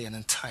utterly and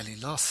entirely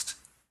lost.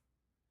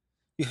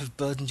 You have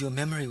burdened your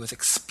memory with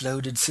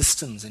exploded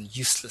systems and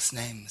useless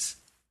names.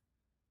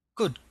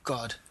 Good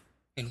God!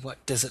 In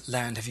what desert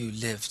land have you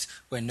lived,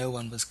 where no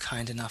one was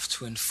kind enough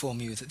to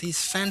inform you that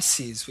these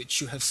fancies which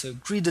you have so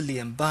greedily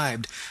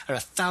imbibed are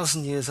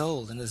 1,000 years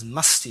old and as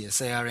musty as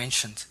they are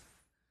ancient?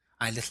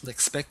 I little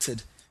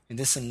expected, in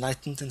this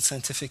enlightened and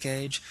scientific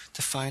age,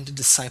 to find a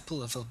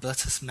disciple of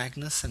Albertus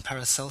Magnus and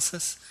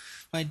Paracelsus.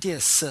 My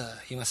dear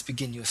sir, you must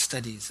begin your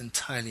studies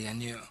entirely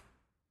anew."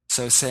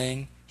 So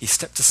saying, he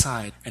stepped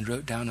aside and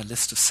wrote down a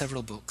list of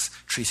several books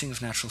treating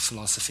of natural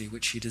philosophy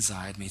which he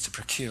desired me to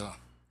procure,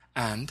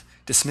 and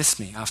dismissed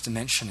me after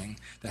mentioning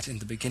that in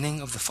the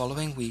beginning of the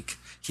following week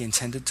he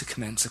intended to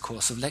commence a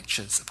course of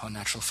lectures upon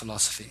natural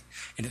philosophy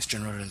in its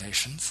general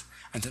relations,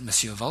 and that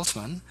Monsieur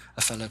Voltmann,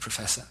 a fellow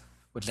professor,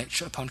 would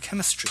lecture upon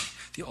chemistry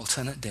the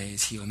alternate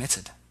days he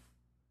omitted.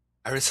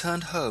 I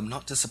returned home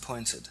not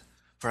disappointed,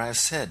 for I have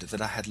said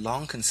that I had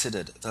long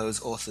considered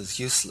those authors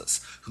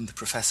useless whom the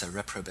professor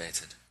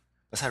reprobated,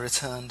 but I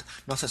returned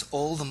not at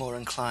all the more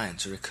inclined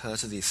to recur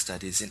to these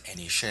studies in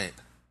any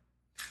shape.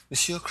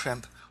 Monsieur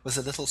Krempe was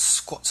a little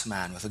squat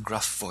man with a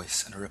gruff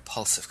voice and a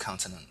repulsive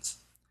countenance.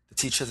 The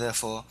teacher,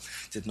 therefore,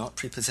 did not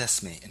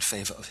prepossess me in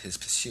favour of his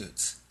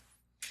pursuits.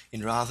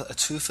 In rather a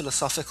too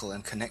philosophical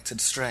and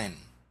connected strain,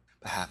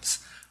 perhaps,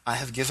 I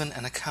have given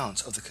an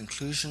account of the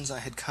conclusions I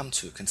had come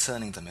to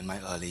concerning them in my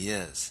early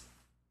years.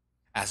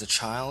 As a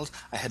child,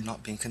 I had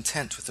not been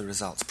content with the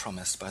results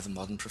promised by the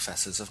modern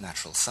professors of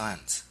natural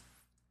science.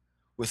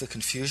 With a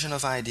confusion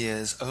of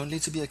ideas only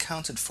to be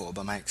accounted for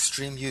by my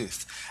extreme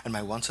youth and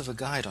my want of a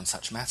guide on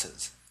such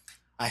matters,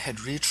 I had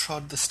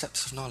retrod the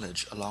steps of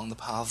knowledge along the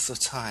paths of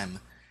time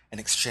and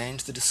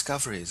exchanged the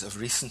discoveries of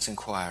recent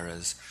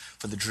inquirers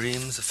for the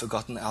dreams of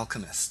forgotten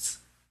alchemists.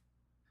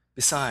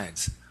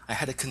 Besides, I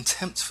had a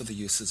contempt for the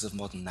uses of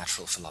modern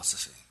natural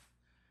philosophy.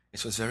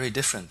 It was very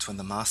different when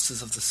the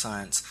masters of the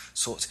science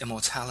sought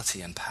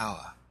immortality and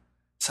power.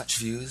 Such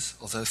views,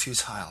 although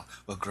futile,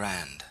 were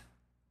grand.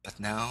 But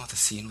now the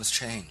scene was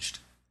changed.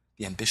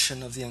 The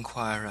ambition of the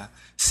inquirer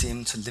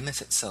seemed to limit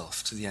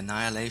itself to the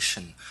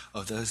annihilation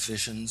of those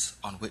visions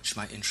on which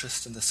my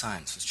interest in the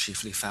science was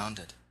chiefly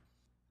founded.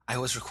 I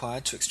was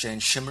required to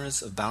exchange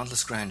chimeras of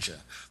boundless grandeur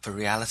for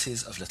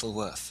realities of little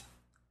worth.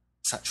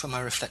 Such were my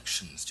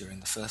reflections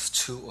during the first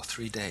 2 or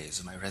 3 days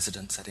of my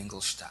residence at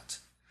Ingolstadt,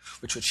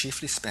 which were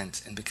chiefly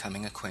spent in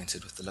becoming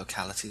acquainted with the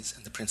localities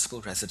and the principal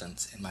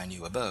residents in my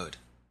new abode.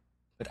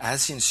 But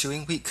as the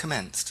ensuing week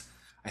commenced,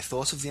 I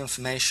thought of the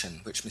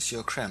information which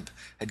Monsieur Krempe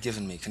had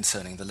given me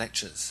concerning the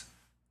lectures.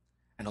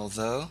 And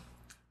although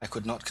I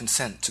could not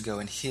consent to go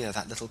and hear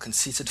that little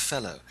conceited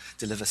fellow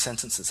deliver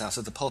sentences out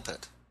of the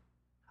pulpit,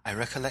 I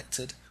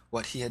recollected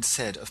what he had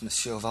said of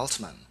Monsieur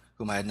Waldman,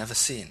 whom I had never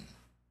seen,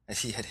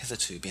 as he had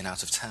hitherto been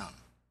out of town.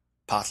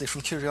 Partly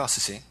from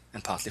curiosity,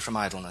 and partly from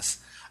idleness,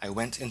 I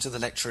went into the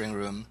lecturing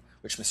room,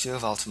 which Monsieur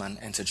Waldman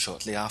entered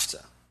shortly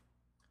after.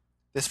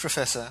 This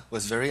professor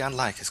was very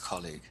unlike his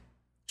colleague.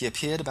 He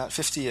appeared about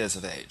 50 years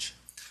of age,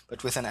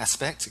 but with an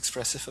aspect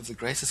expressive of the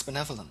greatest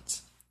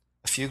benevolence.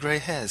 A few grey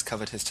hairs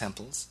covered his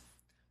temples,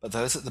 but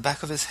those at the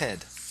back of his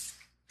head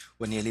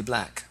were nearly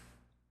black.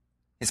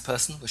 His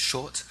person was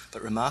short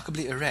but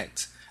remarkably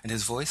erect, and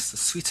his voice the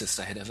sweetest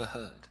I had ever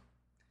heard.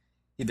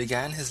 He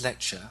began his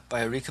lecture by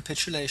a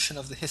recapitulation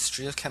of the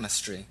history of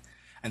chemistry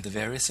and the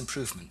various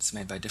improvements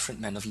made by different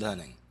men of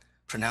learning,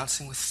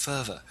 pronouncing with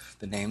fervour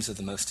the names of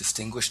the most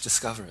distinguished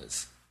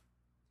discoverers.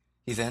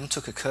 He then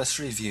took a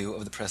cursory view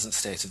of the present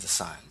state of the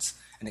science,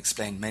 and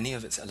explained many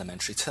of its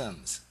elementary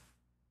terms.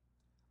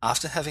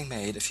 After having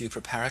made a few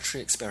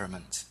preparatory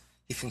experiments,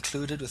 he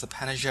concluded with a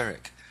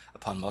panegyric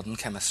upon modern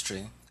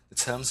chemistry, the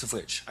terms of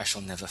which I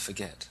shall never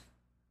forget.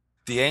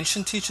 "The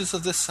ancient teachers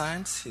of this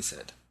science," he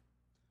said,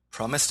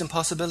 "promised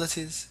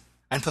impossibilities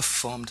and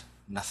performed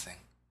nothing.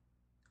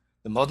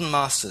 The modern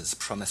masters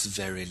promise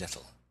very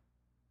little.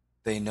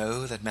 They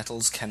know that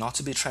metals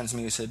cannot be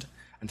transmuted,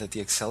 and that the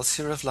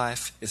excelsior of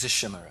life is a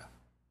chimera.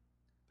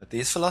 But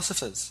these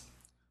philosophers,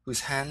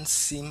 whose hands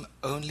seem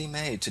only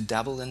made to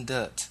dabble in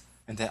dirt,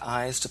 and their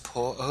eyes to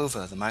pore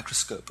over the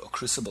microscope or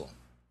crucible,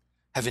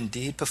 have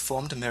indeed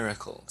performed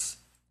miracles.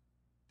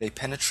 They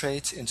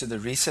penetrate into the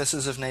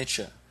recesses of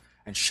nature,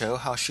 and show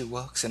how she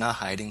works in our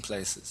hiding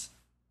places.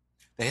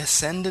 They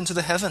ascend into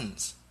the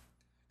heavens.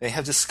 They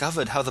have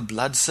discovered how the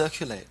blood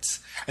circulates,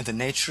 and the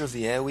nature of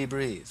the air we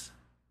breathe.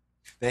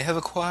 They have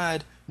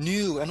acquired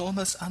new and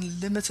almost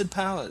unlimited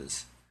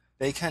powers.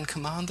 They can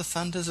command the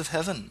thunders of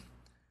heaven,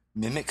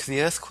 mimic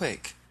the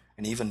earthquake,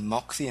 and even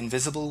mock the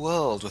invisible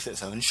world with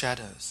its own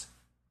shadows."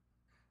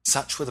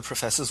 Such were the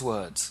professor's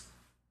words.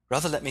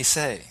 Rather, let me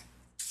say,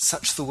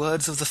 such the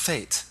words of the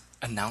fate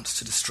announced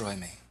to destroy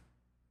me.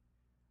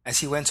 As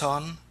he went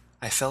on,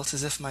 I felt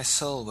as if my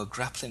soul were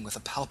grappling with a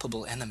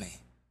palpable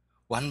enemy.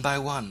 One by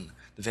one,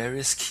 the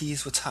various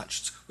keys were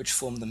touched which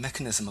formed the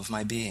mechanism of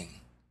my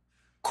being.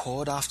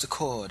 Chord after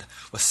chord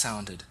was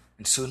sounded,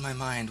 and soon my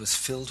mind was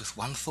filled with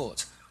one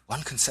thought,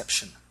 one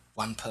conception,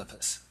 one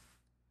purpose.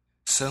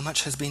 "So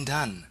much has been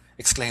done,"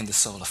 exclaimed the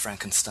soul of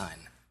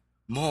Frankenstein.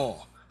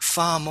 "More,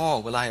 far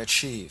more will I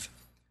achieve.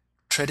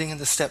 Treading in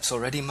the steps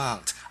already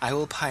marked, I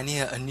will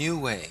pioneer a new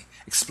way,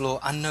 explore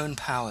unknown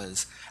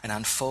powers, and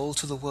unfold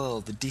to the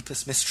world the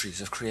deepest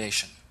mysteries of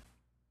creation."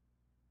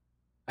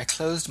 I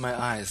closed my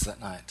eyes that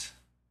night.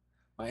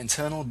 My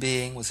internal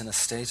being was in a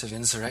state of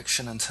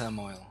insurrection and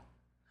turmoil.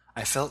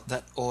 I felt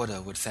that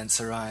order would thence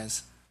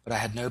arise, but I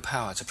had no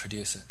power to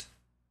produce it.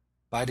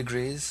 By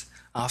degrees,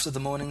 after the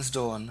morning's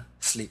dawn,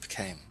 sleep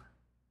came.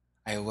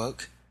 I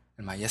awoke,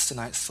 and my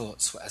yesternight's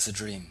thoughts were as a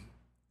dream.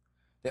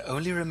 There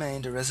only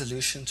remained a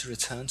resolution to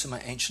return to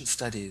my ancient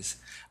studies,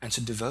 and to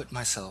devote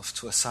myself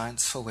to a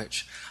science for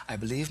which I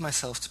believe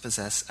myself to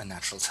possess a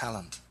natural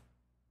talent.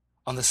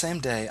 On the same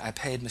day I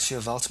paid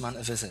Monsieur Waldman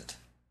a visit.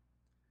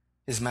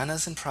 His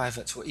manners in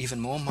private were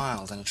even more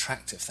mild and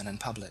attractive than in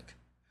public,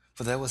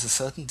 for there was a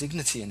certain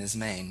dignity in his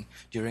mien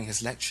during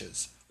his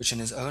lectures, which in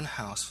his own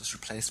house was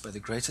replaced by the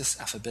greatest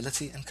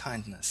affability and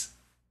kindness.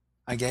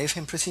 I gave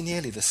him pretty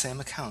nearly the same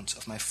account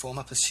of my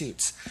former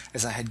pursuits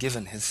as I had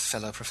given his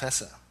fellow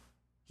professor.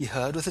 He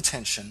heard with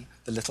attention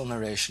the little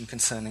narration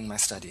concerning my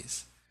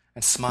studies,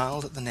 and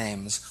smiled at the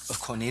names of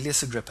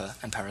Cornelius Agrippa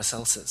and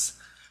Paracelsus,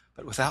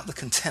 but without the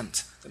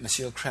contempt that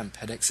Monsieur Krempe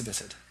had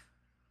exhibited.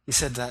 He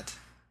said that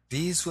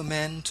these were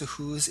men to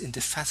whose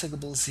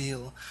indefatigable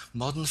zeal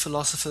modern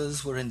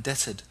philosophers were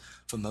indebted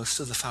for most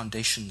of the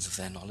foundations of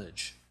their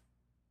knowledge.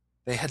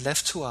 They had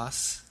left to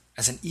us,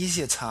 as an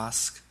easier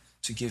task,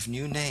 to give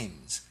new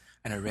names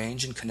and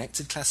arrange in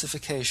connected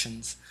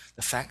classifications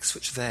the facts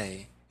which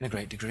they, in a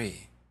great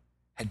degree,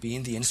 had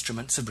been the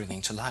instruments of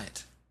bringing to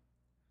light.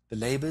 The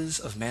labours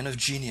of men of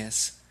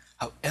genius,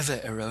 however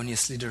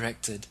erroneously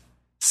directed,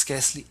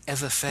 scarcely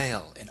ever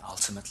fail in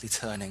ultimately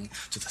turning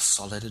to the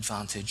solid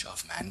advantage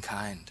of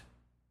mankind.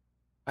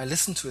 I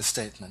listened to his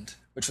statement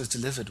which was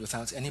delivered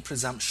without any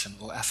presumption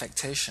or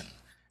affectation,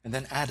 and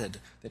then added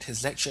that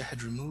his lecture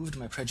had removed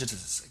my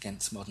prejudices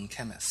against modern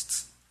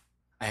chemists.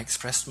 I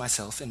expressed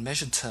myself in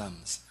measured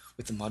terms,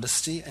 with the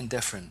modesty and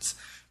deference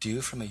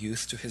due from a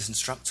youth to his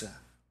instructor,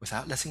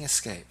 without letting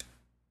escape,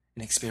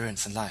 an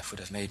experience in life would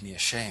have made me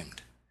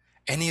ashamed,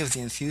 any of the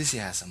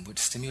enthusiasm which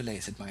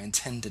stimulated my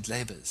intended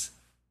labours.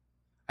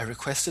 I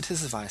requested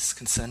his advice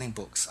concerning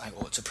books I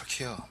ought to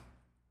procure.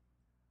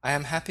 "I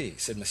am happy,"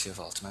 said Monsieur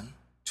Voltman,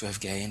 "to have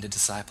gained a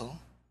disciple,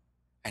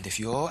 and if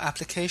your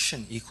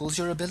application equals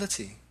your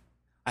ability,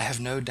 I have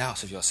no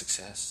doubt of your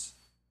success.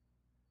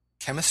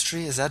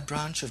 Chemistry is that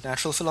branch of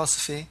natural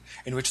philosophy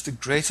in which the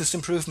greatest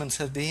improvements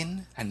have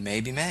been and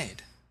may be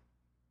made.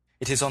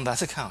 It is on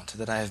that account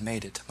that I have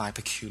made it my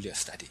peculiar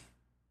study.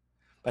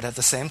 But at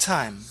the same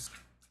time,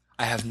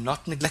 I have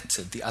not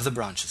neglected the other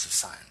branches of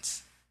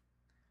science.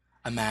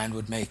 A man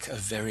would make a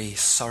very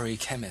sorry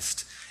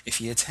chemist if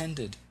he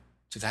attended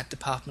to that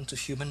department of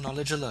human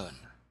knowledge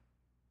alone.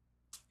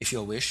 If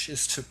your wish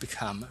is to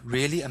become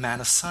really a man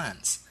of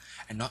science,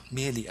 and not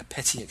merely a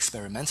petty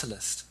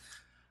experimentalist,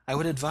 I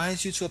would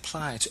advise you to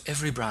apply to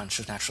every branch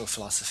of natural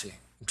philosophy,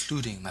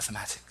 including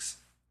mathematics."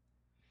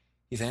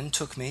 He then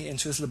took me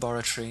into his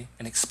laboratory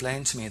and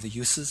explained to me the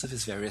uses of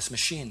his various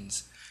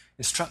machines,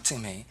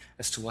 instructing me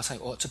as to what I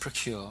ought to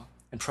procure,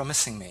 and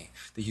promising me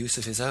the use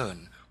of his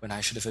own when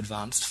I should have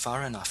advanced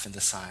far enough in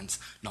the science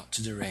not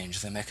to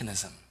derange their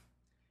mechanism.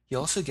 He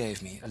also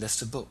gave me a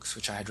list of books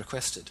which I had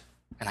requested,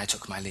 and I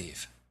took my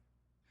leave.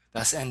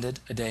 Thus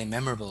ended a day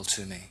memorable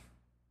to me.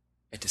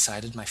 It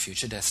decided my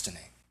future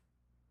destiny.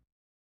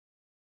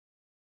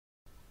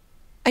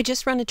 I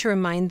just wanted to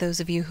remind those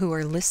of you who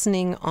are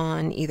listening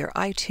on either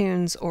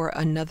iTunes or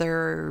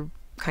another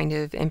kind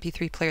of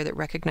MP3 player that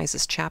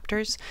recognizes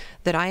chapters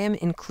that I am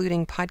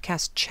including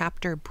podcast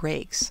chapter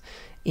breaks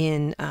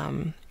in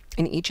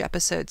each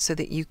episode so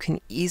that you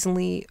can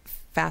easily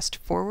fast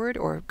forward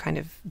or kind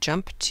of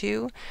jump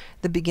to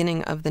the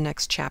beginning of the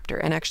next chapter.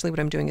 And actually what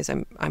I'm doing is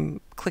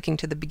I'm clicking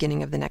to the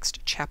beginning of the next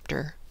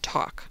chapter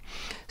talk.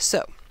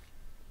 So,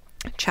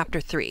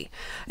 chapter 3.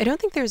 I don't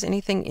think there's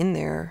anything in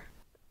there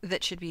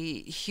that should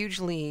be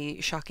hugely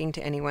shocking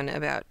to anyone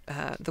about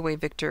the way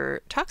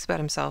Victor talks about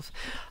himself,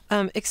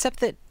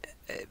 except that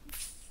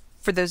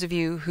for those of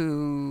you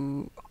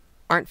who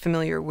aren't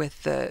familiar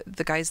with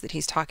the guys that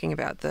he's talking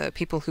about, the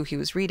people who he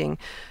was reading,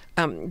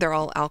 they're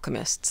all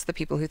alchemists, the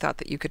people who thought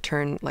that you could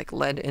turn like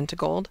lead into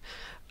gold.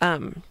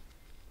 And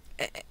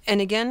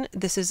again,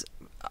 this is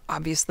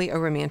obviously a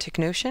romantic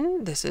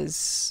notion. This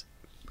is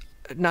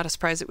not a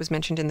surprise it was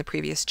mentioned in the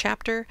previous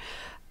chapter.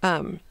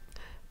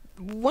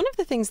 One of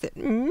the things that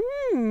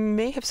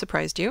may have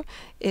surprised you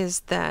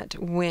is that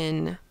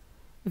when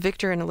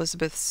Victor and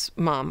Elizabeth's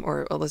mom,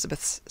 or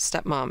Elizabeth's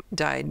stepmom,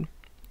 died,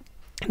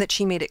 that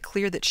she made it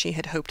clear that she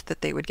had hoped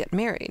that they would get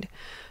married.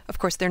 Of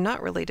course, they're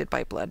not related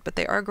by blood, but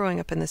they are growing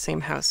up in the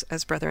same house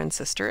as brother and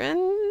sister,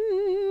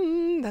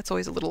 and that's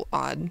always a little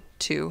odd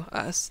to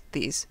us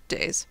these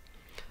days.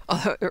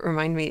 Although it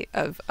reminded me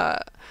of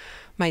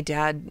my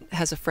dad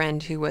has a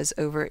friend who was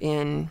over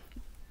in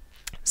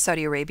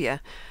Saudi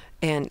Arabia,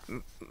 and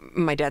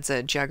my dad's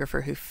a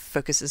geographer who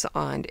focuses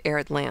on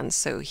arid lands,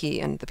 so he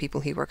and the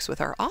people he works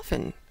with are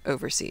often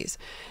overseas.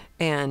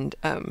 And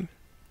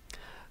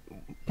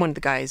one of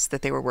the guys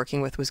that they were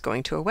working with was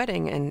going to a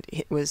wedding, and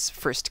it was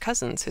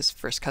his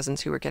first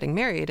cousins who were getting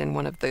married, and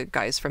one of the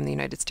guys from the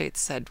United States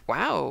said,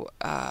 "Wow,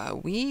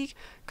 we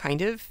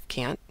kind of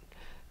can't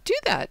do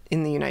that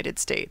in the United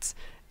States."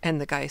 And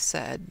the guy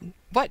said,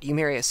 "What, you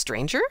marry a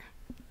stranger?"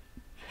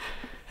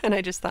 And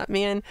I just thought,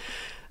 man,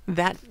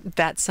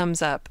 that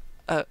sums up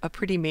a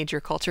pretty major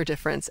culture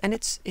difference. And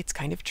it's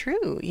kind of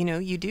true. You know,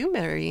 you do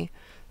marry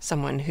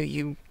someone who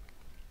you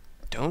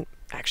don't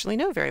actually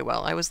know very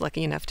well. I was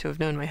lucky enough to have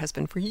known my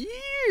husband for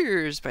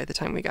years by the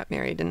time we got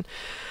married, and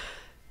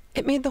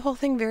it made the whole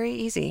thing very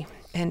easy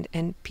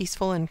and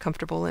peaceful and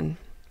comfortable and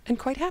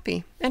quite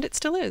happy. And it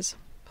still is.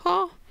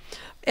 Oh.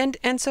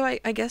 And so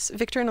I guess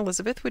Victor and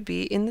Elizabeth would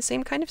be in the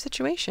same kind of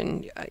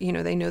situation. You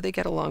know, they know they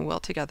get along well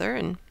together,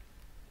 and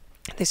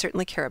they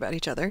certainly care about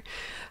each other.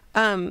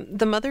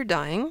 The mother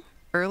dying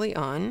early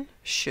on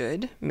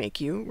should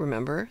make you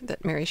remember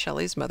that Mary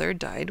Shelley's mother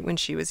died when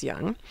she was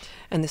young,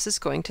 and this is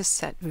going to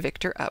set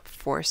Victor up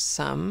for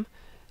some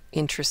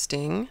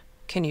interesting,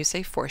 can you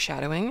say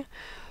foreshadowing,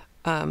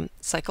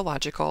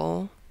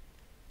 psychological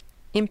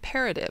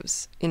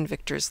imperatives in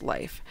Victor's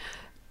life.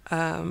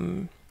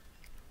 The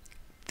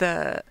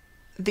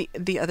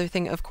other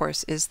thing, of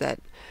course, is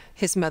that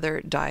his mother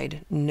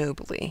died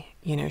nobly.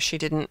 You know, she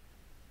didn't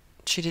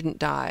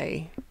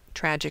die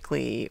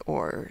tragically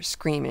or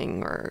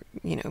screaming or,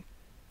 you know,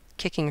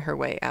 kicking her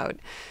way out.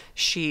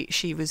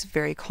 She was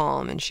very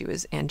calm, and she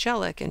was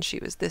angelic, and she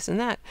was this and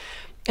that.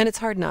 And it's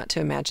hard not to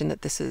imagine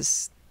that this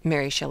is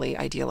Mary Shelley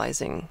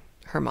idealizing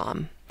her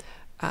mom.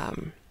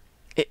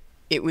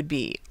 It would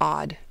be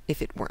odd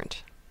if it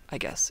weren't, I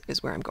guess,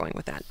 is where I'm going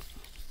with that.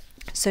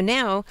 So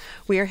now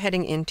we are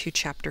heading into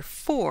chapter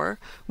 4,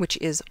 which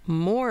is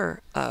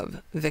more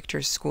of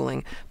Victor's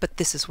schooling, but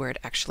this is where it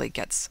actually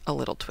gets a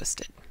little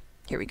twisted.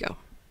 Here we go.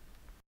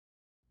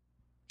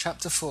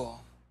 Chapter 4.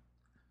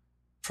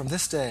 From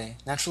this day,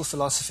 natural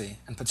philosophy,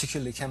 and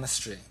particularly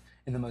chemistry,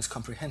 in the most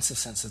comprehensive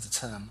sense of the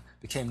term,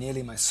 became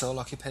nearly my sole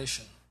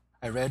occupation.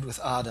 I read with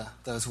ardour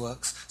those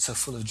works so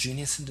full of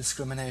genius and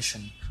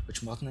discrimination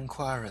which modern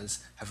inquirers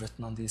have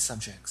written on these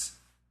subjects.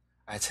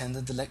 I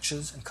attended the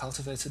lectures and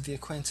cultivated the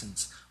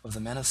acquaintance of the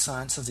men of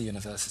science of the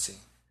university,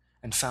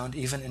 and found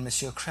even in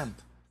Monsieur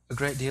Krempe a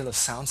great deal of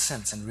sound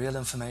sense and real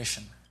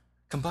information,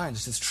 combined,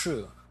 it is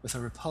true, with a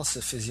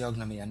repulsive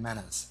physiognomy and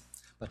manners,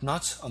 but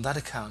not on that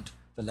account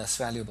the less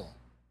valuable.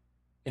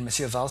 In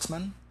Monsieur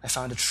Waldman I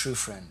found a true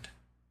friend.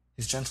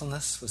 His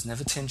gentleness was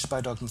never tinged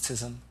by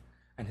dogmatism,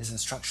 and his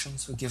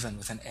instructions were given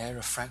with an air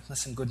of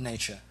frankness and good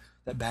nature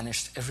that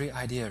banished every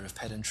idea of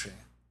pedantry.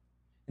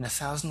 In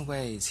 1,000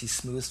 ways he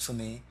smoothed for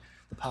me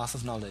the path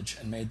of knowledge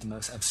and made the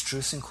most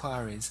abstruse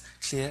inquiries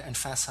clear and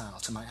facile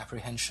to my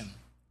apprehension.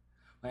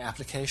 My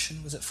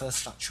application was at first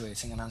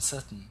fluctuating and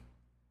uncertain.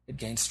 It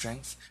gained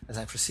strength as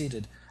I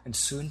proceeded, and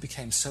soon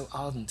became so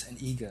ardent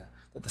and eager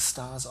that the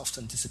stars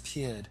often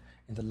disappeared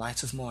in the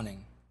light of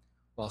morning,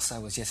 whilst I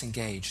was yet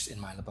engaged in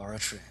my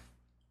laboratory.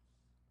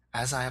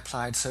 As I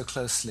applied so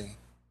closely,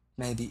 it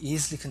may be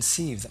easily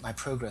conceived that my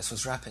progress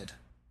was rapid.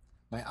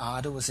 My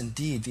ardour was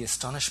indeed the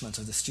astonishment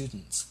of the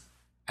students,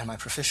 and my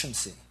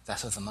proficiency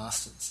that of the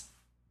masters.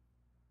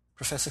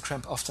 Professor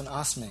Krempe often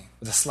asked me,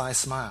 with a sly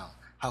smile,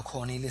 how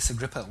Cornelius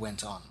Agrippa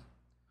went on,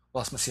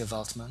 whilst Monsieur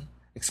Waldman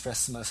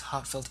expressed the most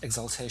heartfelt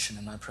exultation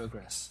in my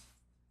progress.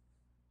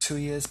 2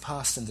 years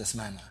passed in this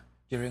manner,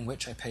 during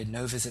which I paid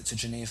no visit to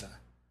Geneva,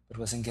 but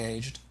was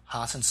engaged,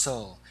 heart and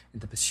soul, in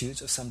the pursuit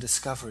of some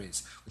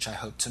discoveries which I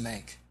hoped to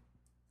make.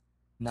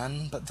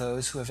 None but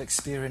those who have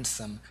experienced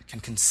them can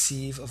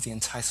conceive of the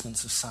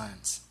enticements of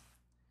science.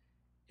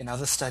 In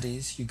other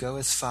studies you go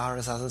as far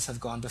as others have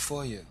gone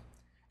before you,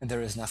 and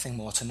there is nothing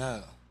more to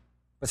know.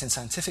 But in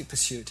scientific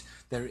pursuit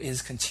there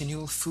is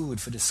continual food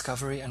for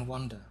discovery and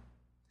wonder.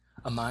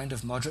 A mind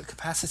of moderate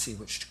capacity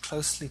which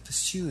closely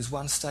pursues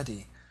one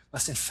study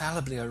must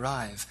infallibly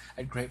arrive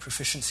at great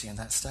proficiency in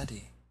that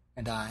study,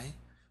 and I,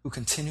 who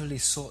continually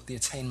sought the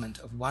attainment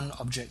of one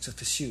object of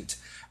pursuit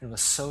and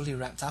was solely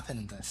wrapped up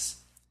in this,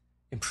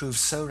 improved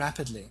so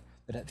rapidly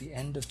that at the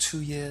end of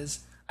 2 years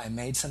I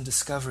made some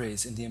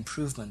discoveries in the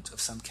improvement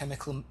of some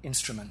chemical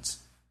instruments,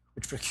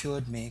 which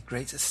procured me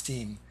great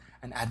esteem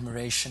and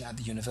admiration at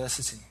the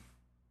university.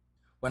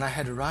 When I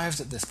had arrived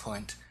at this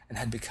point, and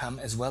had become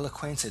as well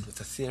acquainted with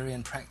the theory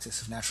and practice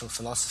of natural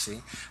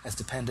philosophy as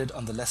depended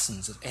on the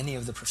lessons of any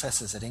of the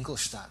professors at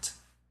Ingolstadt,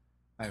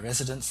 my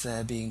residence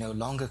there being no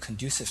longer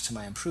conducive to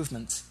my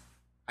improvements,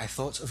 I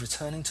thought of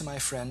returning to my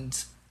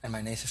friends and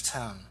my native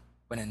town,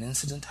 when an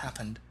incident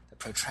happened that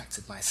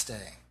protracted my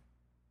stay.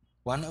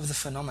 One of the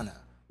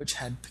phenomena which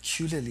had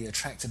peculiarly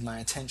attracted my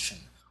attention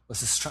was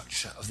the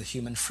structure of the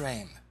human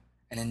frame,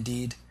 and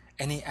indeed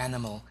any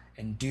animal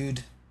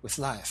endued with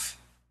life.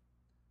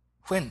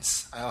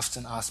 Whence, I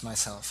often asked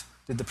myself,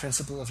 did the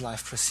principle of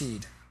life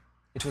proceed?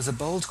 It was a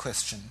bold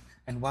question,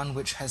 and one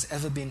which has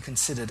ever been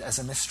considered as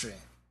a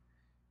mystery.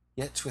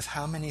 Yet with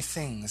how many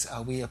things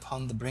are we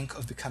upon the brink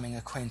of becoming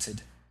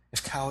acquainted,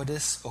 if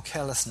cowardice or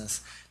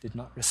carelessness did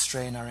not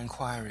restrain our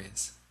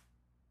inquiries?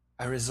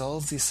 I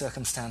resolved these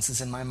circumstances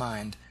in my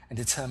mind, and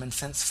determined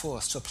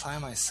thenceforth to apply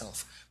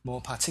myself more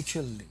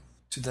particularly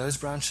to those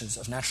branches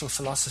of natural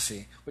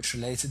philosophy which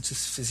related to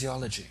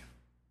physiology.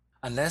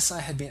 Unless I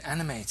had been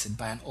animated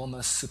by an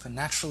almost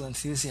supernatural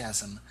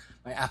enthusiasm,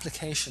 my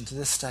application to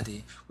this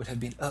study would have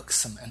been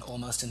irksome and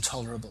almost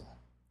intolerable.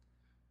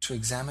 To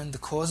examine the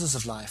causes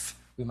of life,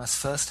 we must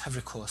first have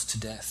recourse to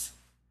death.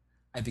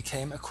 I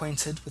became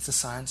acquainted with the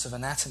science of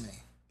anatomy,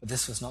 but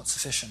this was not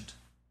sufficient.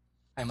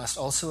 I must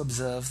also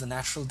observe the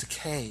natural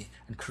decay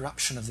and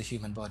corruption of the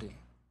human body.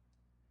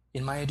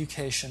 In my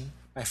education,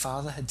 my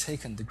father had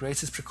taken the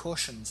greatest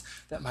precautions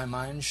that my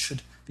mind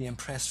should be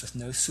impressed with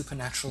no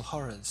supernatural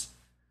horrors.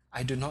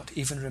 I do not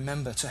even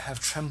remember to have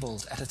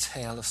trembled at a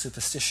tale of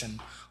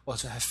superstition, or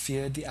to have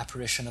feared the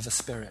apparition of a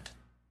spirit.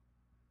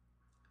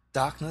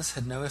 Darkness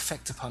had no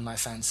effect upon my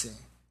fancy,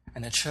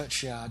 and a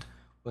churchyard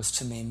was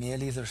to me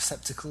merely the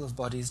receptacle of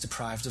bodies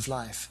deprived of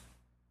life,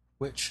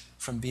 which,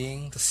 from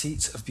being the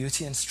seat of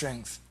beauty and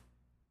strength,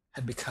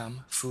 had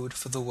become food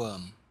for the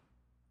worm.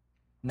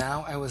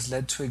 Now I was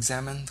led to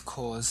examine the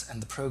cause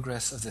and the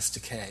progress of this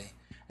decay,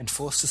 and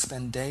forced to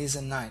spend days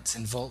and nights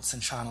in vaults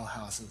and charnel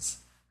houses.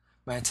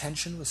 My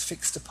attention was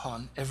fixed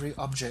upon every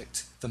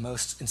object the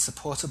most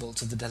insupportable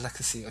to the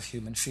delicacy of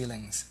human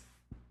feelings.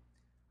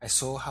 I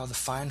saw how the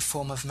fine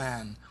form of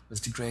man was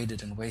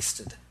degraded and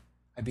wasted.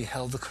 I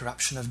beheld the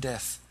corruption of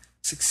death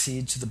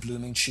succeed to the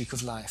blooming cheek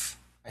of life.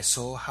 I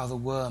saw how the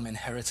worm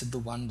inherited the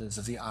wonders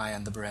of the eye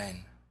and the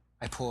brain.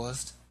 I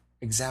paused,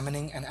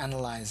 examining and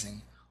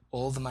analyzing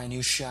all the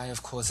minutiae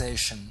of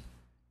causation,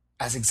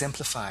 as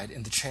exemplified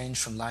in the change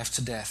from life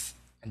to death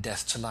and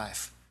death to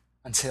life,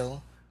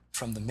 until,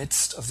 from the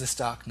midst of this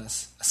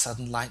darkness a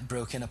sudden light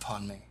broke in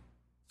upon me,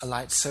 a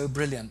light so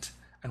brilliant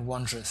and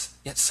wondrous,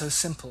 yet so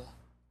simple,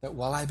 that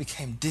while I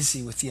became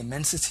dizzy with the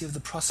immensity of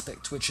the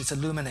prospect which it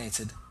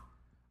illuminated,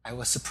 I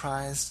was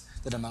surprised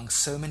that among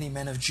so many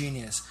men of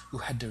genius who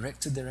had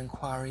directed their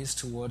inquiries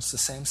towards the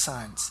same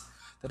science,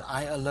 that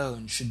I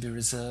alone should be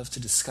reserved to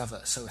discover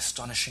so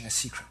astonishing a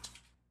secret.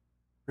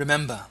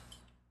 Remember,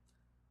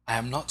 I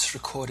am not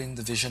recording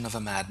the vision of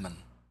a madman.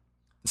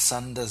 The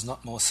sun does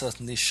not more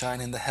certainly shine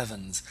in the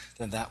heavens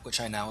than that which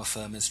I now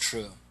affirm is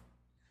true.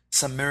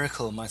 Some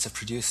miracle might have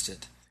produced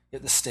it,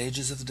 yet the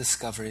stages of the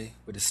discovery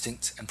were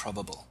distinct and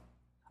probable.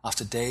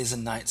 After days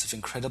and nights of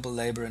incredible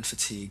labour and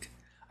fatigue,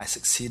 I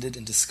succeeded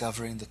in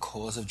discovering the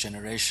cause of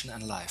generation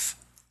and life.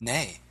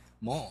 Nay,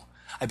 more,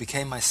 I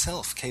became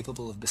myself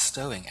capable of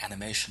bestowing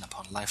animation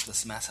upon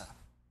lifeless matter.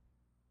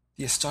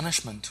 The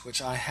astonishment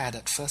which I had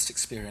at first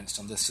experienced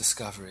on this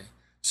discovery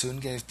soon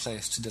gave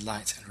place to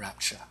delight and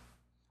rapture.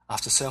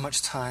 After so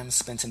much time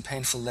spent in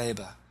painful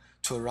labour,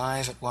 to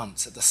arrive at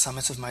once at the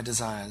summit of my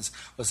desires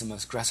was the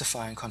most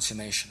gratifying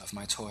consummation of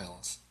my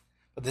toils.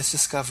 But this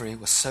discovery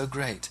was so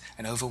great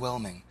and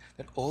overwhelming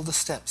that all the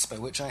steps by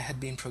which I had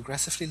been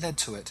progressively led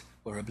to it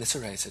were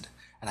obliterated,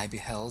 and I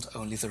beheld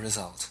only the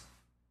result.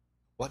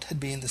 What had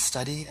been the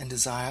study and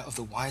desire of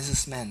the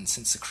wisest men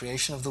since the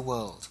creation of the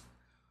world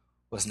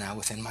was now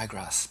within my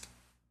grasp.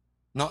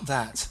 Not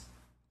that,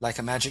 like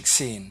a magic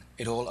scene,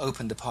 it all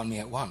opened upon me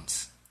at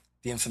once.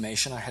 The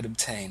information I had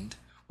obtained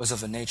was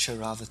of a nature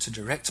rather to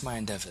direct my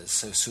endeavours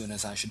so soon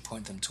as I should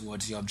point them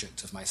towards the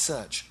object of my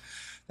search,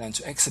 than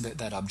to exhibit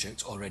that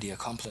object already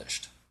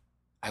accomplished.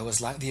 I was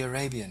like the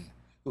Arabian,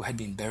 who had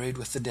been buried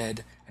with the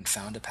dead and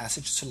found a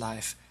passage to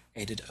life,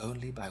 aided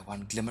only by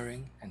one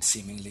glimmering and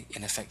seemingly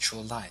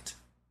ineffectual light.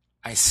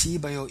 I see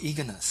by your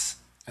eagerness,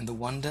 and the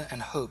wonder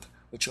and hope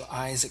which your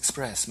eyes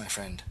express, my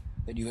friend,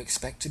 that you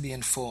expect to be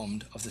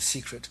informed of the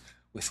secret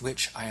with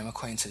which I am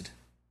acquainted.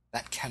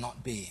 That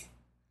cannot be.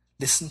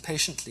 Listen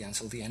patiently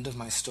until the end of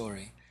my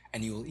story,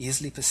 and you will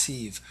easily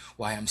perceive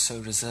why I am so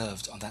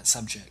reserved on that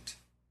subject.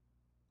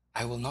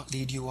 I will not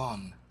lead you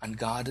on,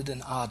 unguarded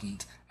and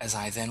ardent as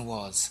I then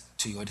was,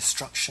 to your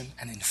destruction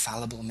and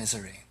infallible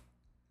misery.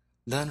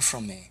 Learn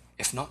from me,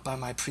 if not by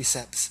my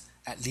precepts,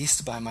 at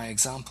least by my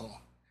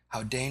example,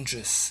 how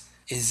dangerous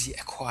is the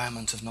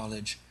acquirement of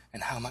knowledge,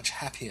 and how much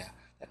happier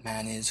that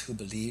man is who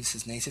believes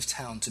his native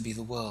town to be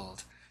the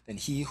world, than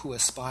he who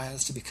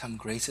aspires to become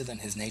greater than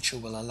his nature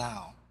will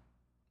allow.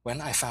 When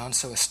I found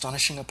so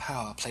astonishing a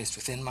power placed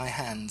within my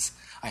hands,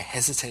 I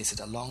hesitated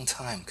a long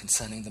time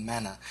concerning the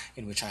manner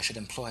in which I should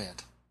employ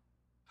it.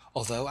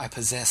 Although I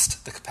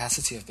possessed the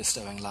capacity of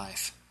bestowing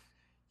life,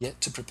 yet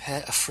to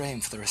prepare a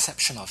frame for the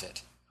reception of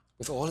it,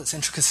 with all its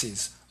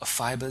intricacies of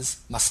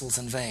fibres, muscles,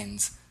 and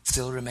veins,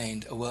 still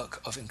remained a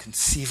work of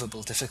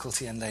inconceivable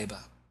difficulty and labour.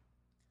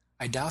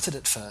 I doubted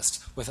at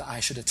first whether I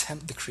should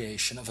attempt the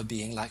creation of a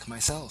being like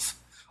myself,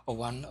 or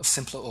one of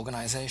simpler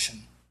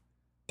organization.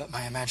 But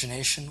my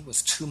imagination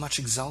was too much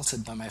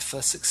exalted by my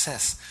first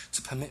success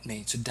to permit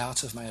me to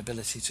doubt of my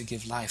ability to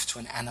give life to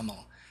an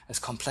animal as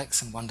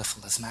complex and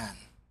wonderful as man.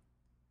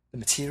 The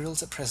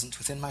materials at present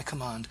within my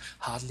command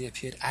hardly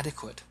appeared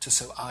adequate to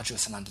so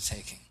arduous an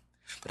undertaking,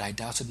 but I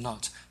doubted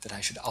not that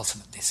I should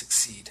ultimately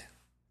succeed.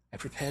 I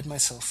prepared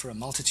myself for a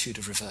multitude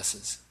of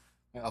reverses.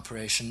 My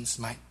operations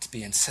might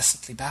be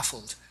incessantly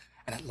baffled,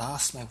 and at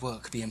last my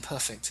work be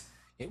imperfect,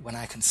 yet when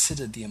I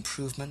considered the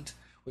improvement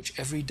which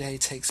every day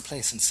takes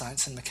place in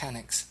science and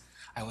mechanics,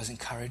 I was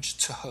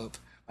encouraged to hope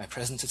my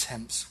present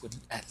attempts would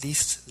at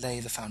least lay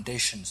the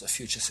foundations of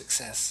future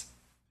success.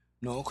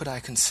 Nor could I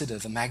consider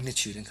the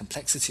magnitude and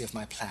complexity of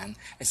my plan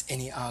as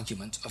any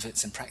argument of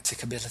its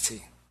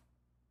impracticability.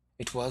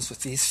 It was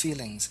with these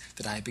feelings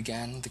that I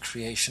began the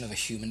creation of a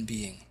human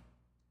being.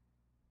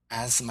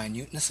 As the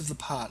minuteness of the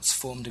parts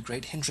formed a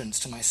great hindrance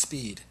to my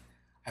speed,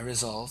 I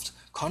resolved,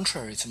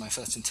 contrary to my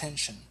first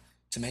intention,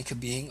 to make a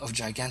being of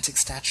gigantic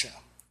stature,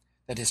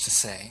 that is to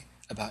say,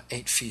 about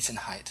 8 feet in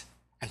height,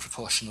 and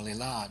proportionally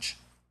large.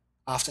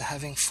 After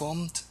having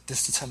formed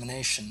this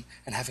determination,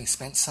 and having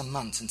spent some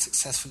months in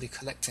successfully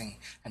collecting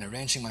and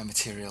arranging my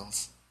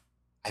materials,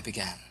 I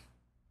began.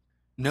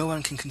 No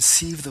one can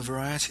conceive the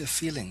variety of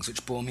feelings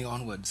which bore me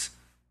onwards.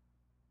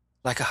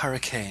 Like a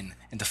hurricane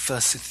in the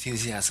first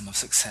enthusiasm of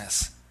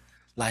success,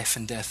 life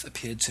and death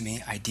appeared to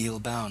me ideal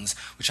bounds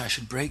which I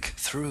should break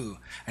through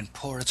and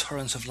pour a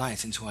torrent of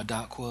light into our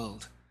dark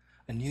world.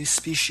 A new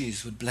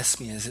species would bless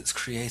me as its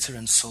creator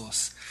and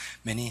source.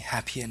 Many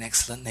happy and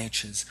excellent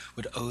natures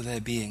would owe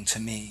their being to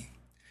me.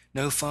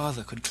 No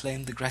father could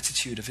claim the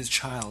gratitude of his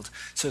child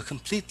so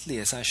completely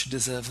as I should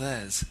deserve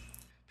theirs.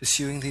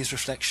 Pursuing these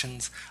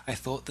reflections, I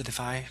thought that if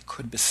I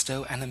could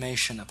bestow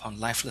animation upon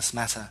lifeless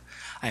matter,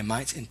 I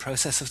might in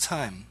process of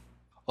time,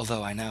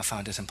 although I now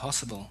found it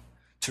impossible,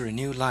 to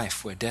renew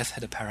life where death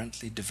had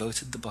apparently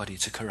devoted the body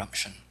to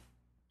corruption.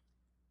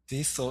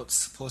 These thoughts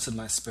supported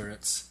my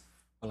spirits,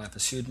 while I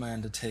pursued my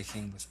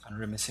undertaking with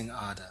unremitting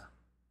ardour.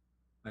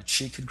 My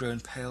cheek had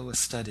grown pale with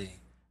study,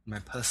 and my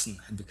person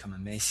had become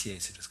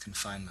emaciated with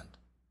confinement.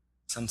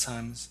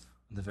 Sometimes,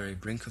 On the very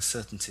brink of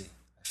certainty,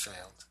 I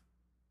failed.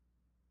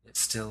 Yet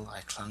still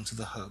I clung to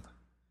the hope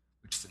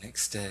which the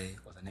next day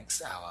or the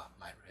next hour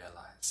might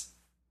realize.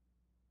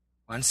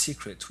 One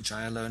secret which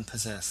I alone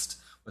possessed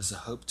was the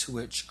hope to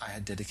which I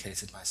had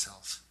dedicated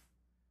myself,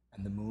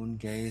 and the moon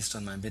gazed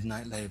on my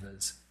midnight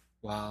labours,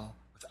 while,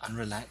 with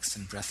unrelaxed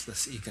and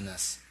breathless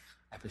eagerness,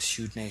 I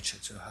pursued nature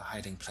to her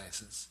hiding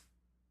places.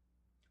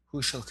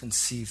 Who shall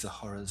conceive the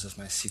horrors of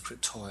my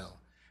secret toil,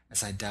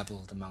 as I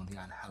dabbled among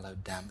the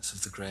unhallowed damps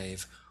of the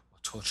grave, or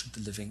tortured the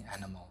living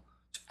animal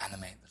to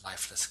animate the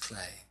lifeless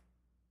clay?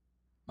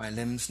 My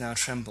limbs now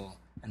tremble,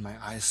 and my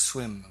eyes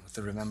swim with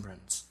the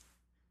remembrance.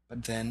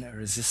 But then a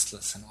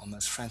resistless and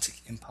almost frantic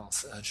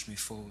impulse urged me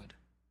forward.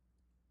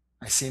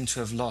 I seemed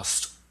to have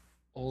lost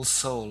all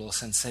soul or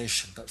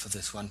sensation but for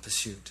this one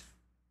pursuit.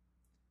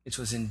 It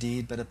was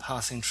indeed but a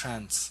passing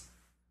trance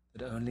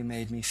that only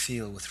made me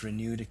feel with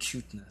renewed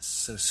acuteness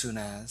so soon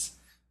as,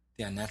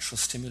 the unnatural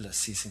stimulus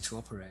ceasing to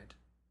operate,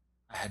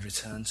 I had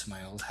returned to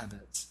my old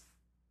habits.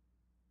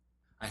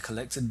 I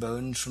collected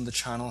bones from the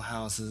charnel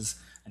houses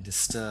and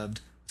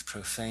disturbed with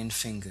profaned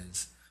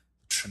fingers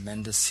the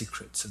tremendous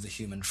secrets of the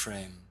human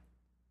frame.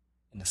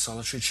 In a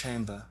solitary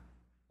chamber,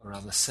 or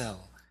rather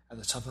cell, at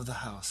the top of the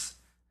house,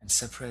 and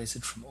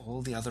separated from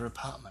all the other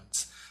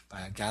apartments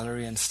by a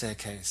gallery and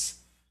staircase,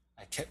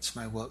 I kept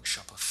my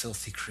workshop of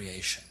filthy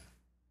creation.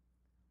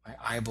 My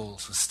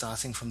eyeballs were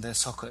starting from their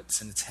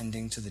sockets and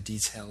attending to the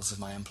details of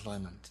my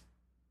employment.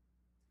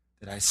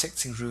 The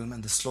dissecting room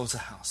and the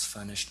slaughterhouse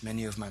furnished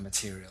many of my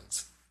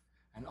materials,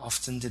 and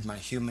often did my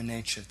human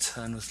nature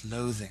turn with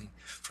loathing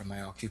from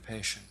my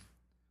occupation,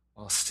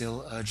 while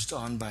still urged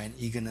on by an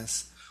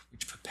eagerness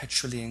which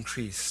perpetually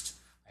increased,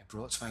 I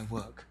brought my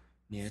work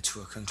near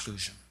to a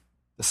conclusion.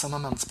 The summer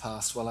months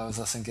passed while I was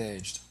thus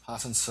engaged,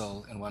 heart and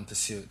soul, in one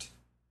pursuit.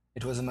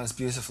 It was a most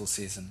beautiful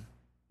season.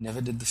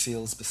 Never did the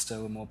fields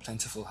bestow a more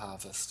plentiful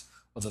harvest,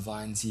 or the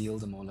vines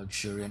yield a more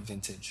luxuriant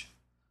vintage.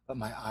 But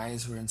my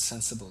eyes were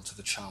insensible to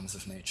the charms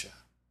of nature,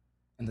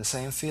 and the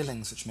same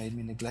feelings which made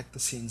me neglect the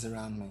scenes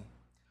around me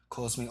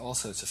caused me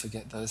also to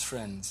forget those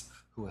friends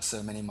who were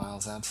so many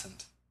miles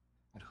absent,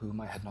 and whom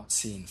I had not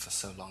seen for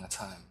so long a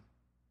time.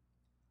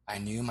 I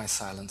knew my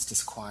silence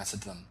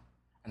disquieted them,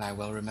 and I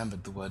well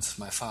remembered the words of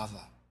my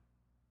father.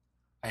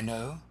 I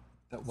know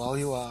that while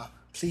you are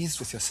pleased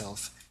with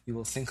yourself, you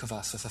will think of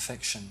us with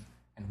affection,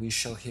 and we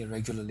shall hear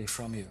regularly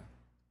from you.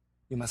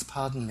 You must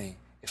pardon me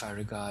if I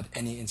regard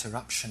any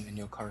interruption in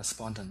your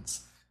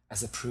correspondence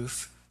as a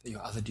proof that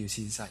your other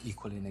duties are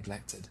equally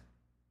neglected.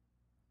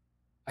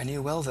 I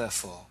knew well,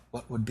 therefore,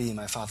 what would be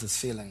my father's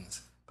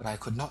feelings, but I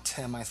could not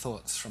tear my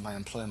thoughts from my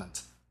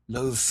employment,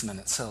 loathsome in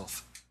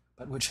itself,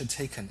 but which had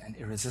taken an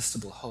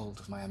irresistible hold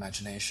of my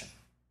imagination.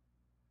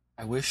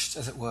 I wished,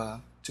 as it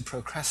were, to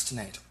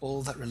procrastinate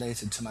all that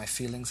related to my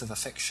feelings of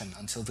affection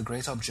until the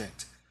great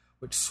object,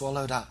 which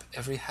swallowed up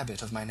every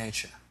habit of my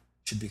nature,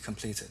 should be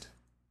completed.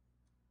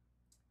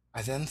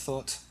 I then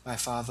thought my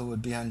father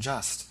would be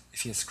unjust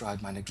if he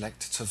ascribed my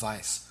neglect to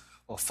vice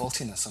or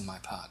faultiness on my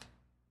part,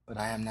 but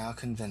I am now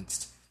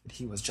convinced that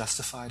he was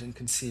justified in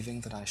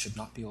conceiving that I should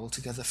not be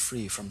altogether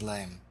free from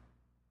blame.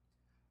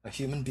 A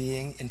human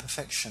being in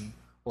perfection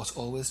ought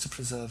always to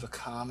preserve a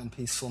calm and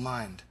peaceful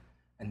mind,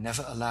 and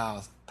never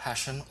allow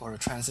passion or a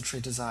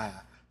transitory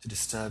desire to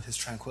disturb his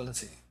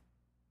tranquillity.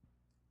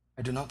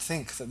 I do not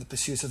think that the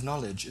pursuit of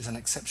knowledge is an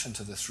exception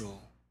to this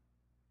rule.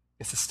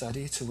 If the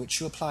study to which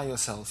you apply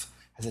yourself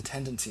has a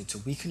tendency to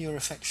weaken your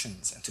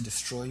affections and to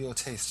destroy your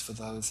taste for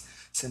those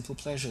simple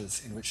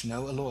pleasures in which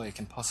no alloy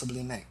can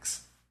possibly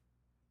mix,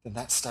 then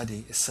that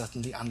study is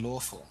certainly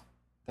unlawful,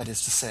 that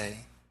is to say,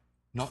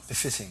 not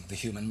befitting the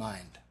human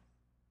mind.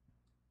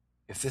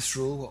 If this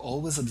rule were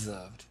always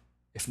observed,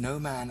 if no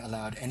man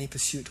allowed any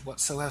pursuit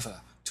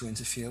whatsoever to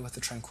interfere with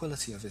the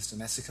tranquillity of his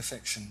domestic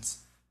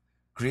affections,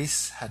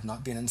 Greece had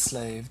not been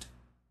enslaved,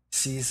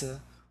 Caesar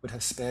would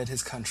have spared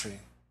his country,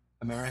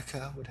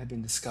 America would have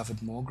been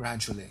discovered more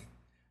gradually,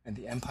 and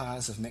the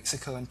empires of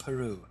Mexico and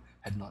Peru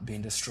had not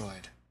been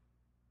destroyed.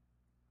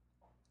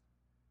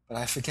 But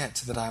I forget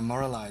that I am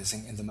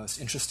moralizing in the most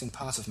interesting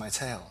part of my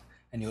tale,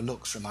 and your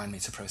looks remind me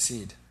to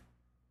proceed.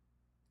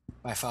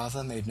 My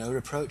father made no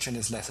reproach in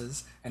his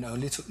letters, and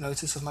only took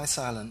notice of my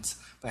silence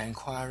by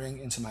inquiring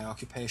into my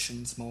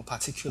occupations more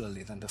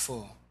particularly than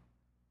before.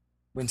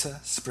 Winter,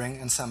 spring,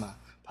 and summer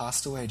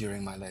passed away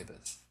during my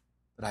labours,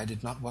 but I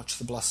did not watch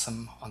the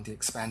blossom on the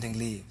expanding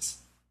leaves,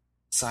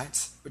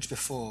 sights which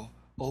before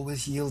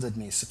always yielded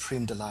me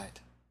supreme delight,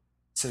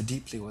 so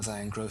deeply was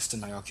I engrossed in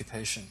my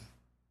occupation.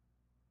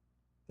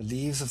 The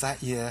leaves of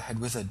that year had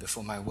withered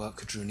before my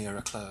work drew near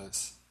a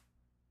close,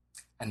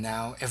 and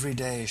now every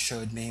day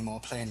showed me more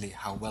plainly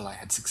how well I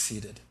had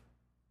succeeded.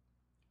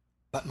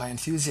 But my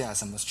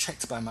enthusiasm was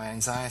checked by my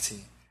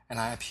anxiety, and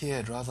I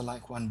appeared rather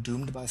like one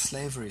doomed by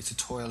slavery to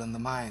toil in the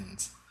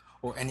mines,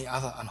 or any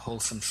other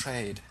unwholesome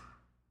trade,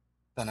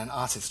 than an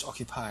artist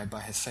occupied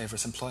by his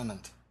favourite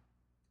employment.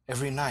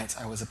 Every night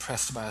I was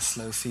oppressed by a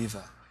slow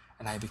fever,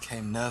 and I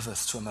became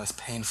nervous to a most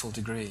painful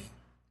degree.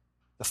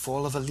 The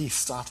fall of a leaf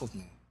startled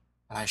me,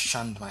 and I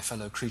shunned my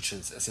fellow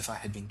creatures as if I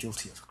had been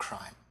guilty of a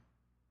crime.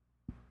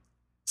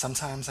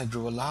 Sometimes I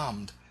grew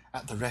alarmed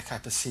at the wreck I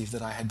perceived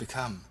that I had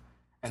become,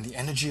 and the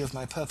energy of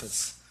my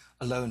purpose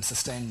alone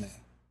sustained me.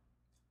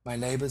 My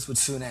labours would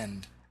soon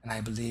end, and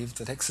I believed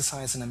that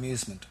exercise and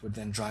amusement would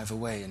then drive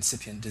away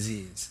incipient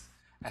disease,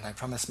 and I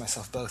promised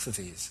myself both of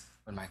these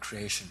when my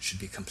creation should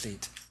be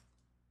complete.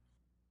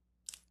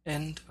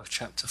 End of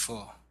chapter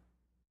 4.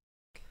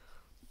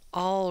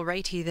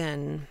 Alrighty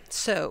then.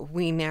 So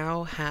we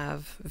now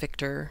have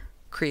Victor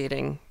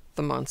creating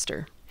the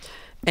monster.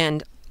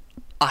 And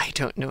I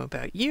don't know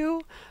about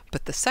you,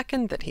 but the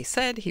second that he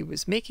said he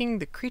was making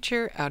the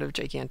creature out of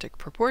gigantic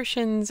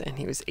proportions and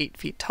he was 8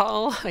 feet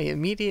tall, I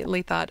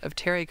immediately thought of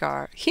Terry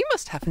Garr. He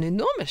must have an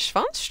enormous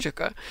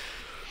Schwanzstücke.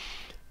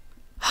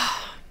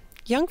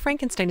 Young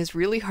Frankenstein is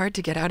really hard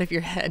to get out of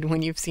your head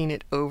when you've seen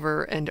it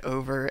over and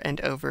over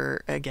and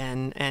over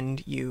again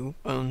and you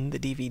own the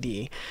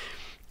DVD.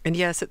 And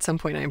yes, at some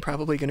point I am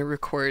probably going to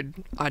record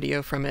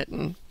audio from it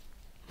and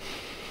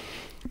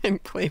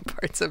play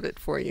parts of it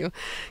for you,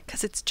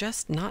 because it's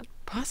just not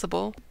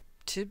possible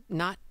to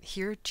not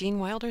hear Gene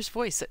Wilder's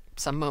voice at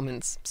some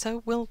moments.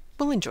 So we'll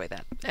enjoy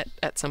that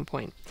at some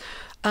point.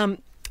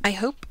 I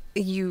hope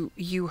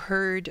you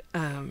heard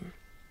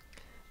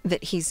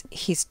that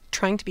he's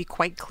trying to be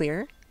quite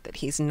clear that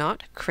he's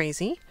not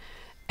crazy,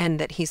 and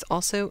that he's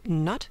also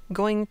not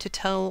going to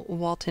tell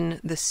Walton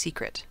the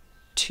secret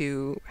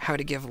to how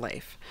to give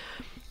life.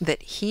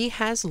 That he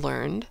has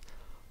learned,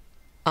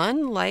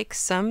 unlike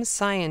some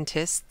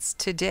scientists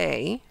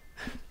today,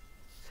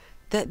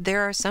 that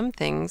there are some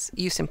things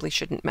you simply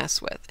shouldn't mess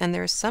with, and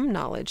there is some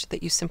knowledge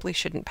that you simply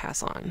shouldn't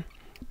pass on.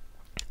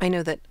 I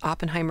know that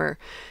Oppenheimer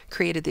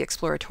created the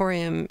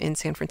Exploratorium in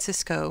San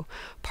Francisco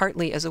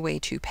partly as a way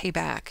to pay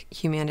back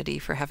humanity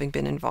for having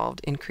been involved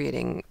in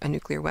creating a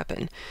nuclear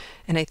weapon.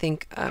 And I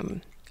think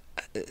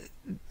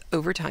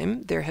over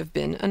time there have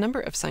been a number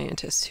of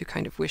scientists who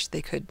kind of wish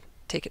they could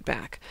take it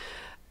back.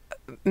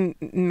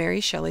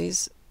 Mary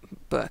Shelley's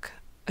book,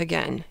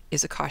 again,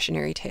 is a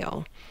cautionary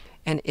tale,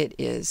 and it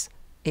is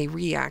a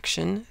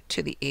reaction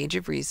to the age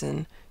of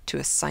reason, to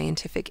a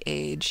scientific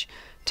age,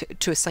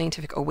 to a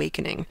scientific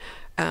awakening,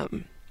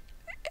 and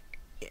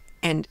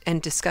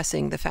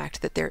discussing the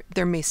fact that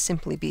there may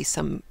simply be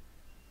some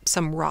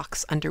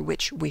rocks under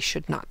which we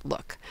should not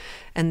look.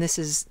 And this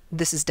is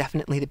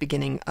definitely the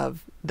beginning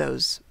of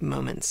those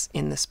moments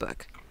in this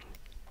book.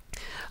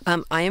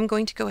 I am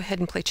going to go ahead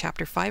and play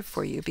chapter 5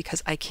 for you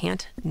because I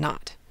can't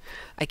not.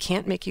 I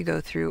can't make you go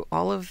through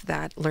all of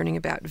that learning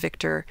about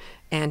Victor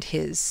and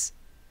his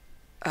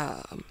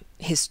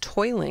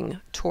toiling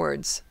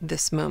towards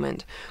this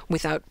moment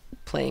without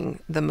playing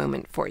the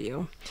moment for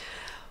you.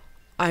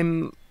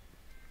 I'm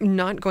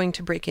not going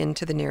to break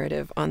into the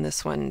narrative on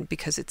this one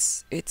because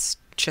it's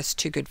just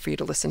too good for you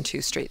to listen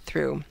to straight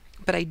through.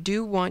 But I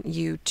do want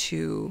you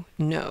to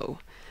know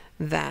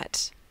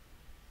that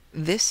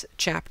this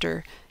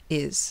chapter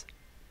is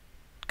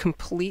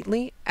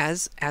completely,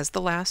 as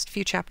the last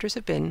few chapters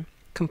have been,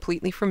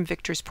 completely from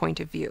Victor's point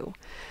of view.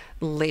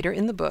 Later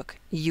in the book,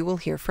 you will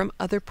hear from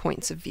other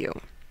points of view.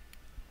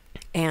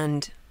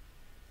 And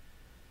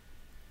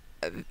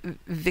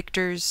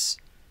Victor's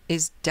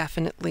is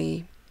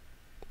definitely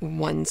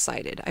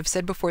one-sided. I've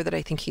said before that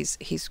I think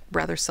he's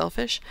rather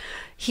selfish.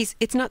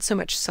 It's not so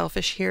much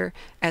selfish here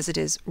as it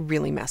is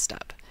really messed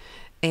up.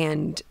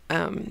 And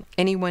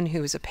anyone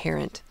who is a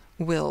parent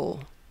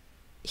will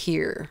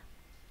hear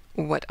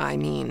what I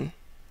mean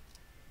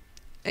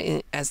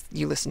as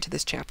you listen to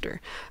this chapter.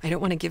 I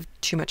don't want to give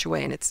too much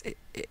away, and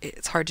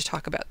it's hard to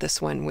talk about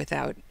this one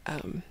without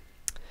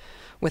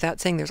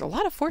saying there's a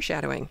lot of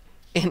foreshadowing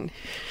in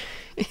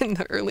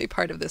the early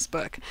part of this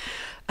book.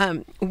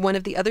 One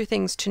of the other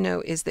things to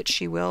know is that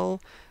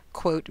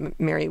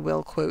Mary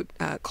will quote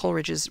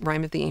Coleridge's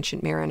Rime of the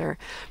Ancient Mariner.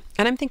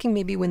 And I'm thinking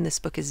maybe when this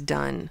book is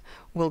done,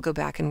 we'll go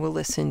back and we'll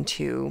listen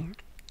to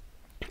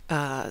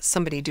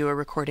somebody do a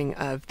recording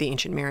of The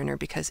Ancient Mariner,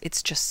 because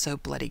it's just so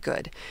bloody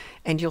good.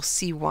 And you'll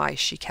see why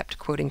she kept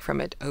quoting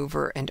from it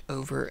over and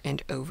over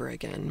and over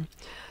again.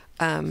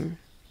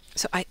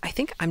 So I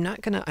think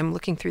I'm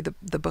looking through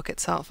the book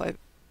itself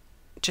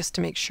just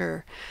to make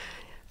sure.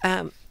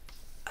 I'm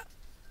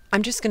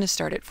just going to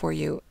start it for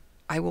you.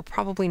 I will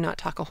probably not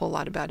talk a whole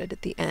lot about it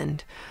at the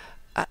end,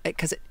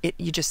 because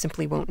you just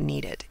simply won't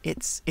need it.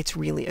 It's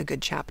really a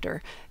good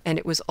chapter. And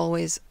it was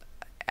always,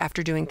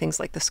 after doing things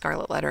like The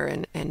Scarlet Letter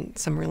and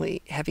some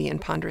really heavy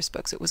and ponderous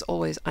books, it was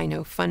always, I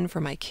know, fun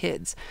for my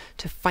kids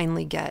to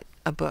finally get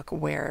a book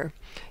where,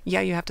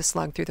 yeah, you have to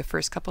slog through the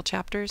first couple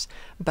chapters,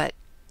 but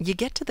you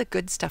get to the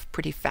good stuff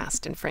pretty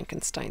fast in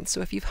Frankenstein.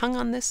 So if you've hung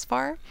on this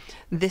far,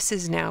 this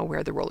is now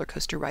where the roller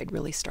coaster ride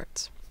really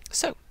starts.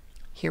 So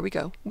here we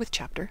go with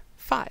chapter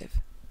 5,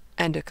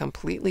 and a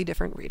completely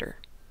different reader.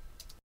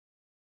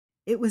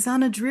 It was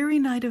on a dreary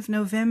night of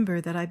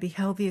November that I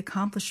beheld the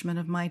accomplishment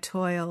of my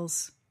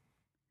toils.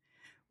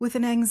 With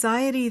an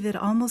anxiety that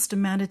almost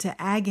amounted to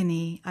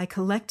agony, I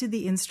collected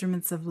the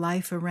instruments of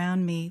life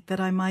around me that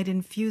I might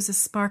infuse a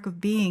spark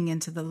of being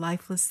into the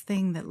lifeless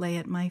thing that lay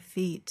at my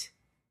feet.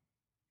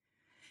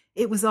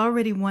 It was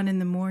already 1 in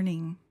the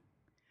morning.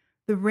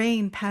 The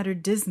rain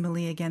pattered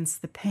dismally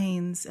against the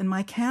panes, and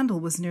my candle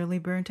was nearly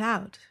burnt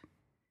out,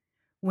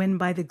 when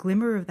by the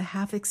glimmer of the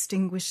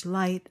half-extinguished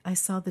light I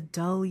saw the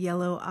dull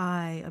yellow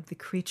eye of the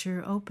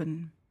creature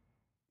open.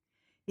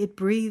 It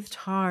breathed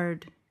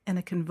hard, and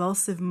a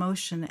convulsive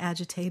motion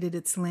agitated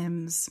its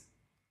limbs.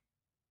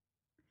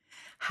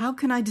 How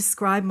can I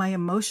describe my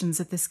emotions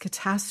at this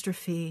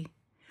catastrophe,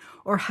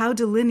 or how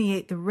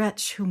delineate the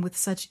wretch whom with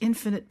such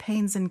infinite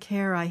pains and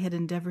care I had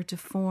endeavored to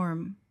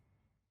form?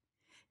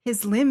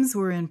 His limbs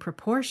were in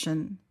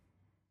proportion,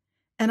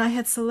 and I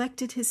had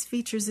selected his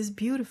features as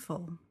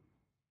beautiful.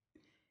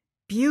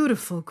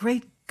 Beautiful,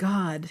 great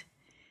God!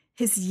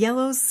 His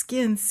yellow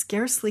skin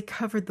scarcely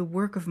covered the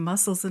work of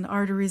muscles and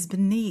arteries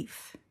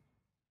beneath.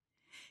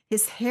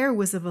 His hair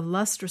was of a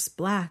lustrous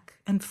black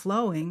and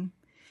flowing,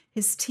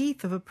 his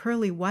teeth of a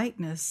pearly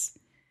whiteness,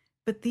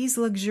 but these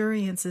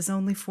luxuriances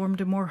only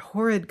formed a more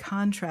horrid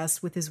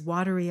contrast with his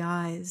watery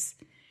eyes,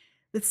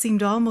 that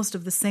seemed almost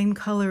of the same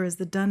color as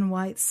the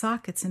dun-white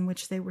sockets in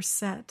which they were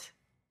set,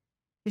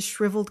 his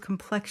shriveled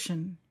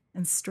complexion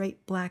and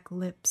straight black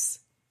lips.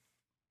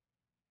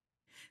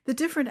 The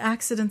different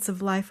accidents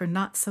of life are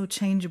not so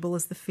changeable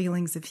as the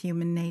feelings of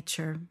human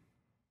nature.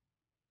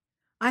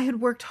 I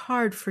had worked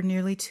hard for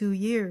nearly 2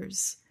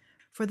 years,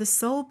 for the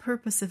sole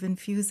purpose of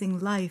infusing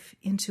life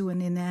into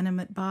an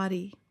inanimate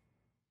body.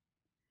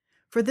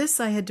 For this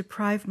I had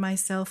deprived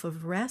myself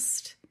of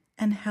rest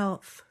and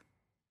health.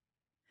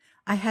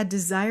 I had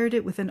desired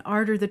it with an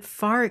ardor that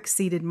far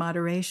exceeded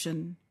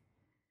moderation.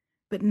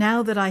 But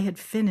now that I had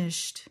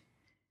finished,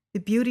 the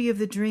beauty of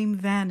the dream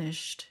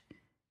vanished,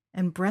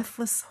 and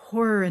breathless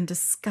horror and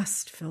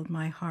disgust filled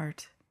my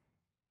heart.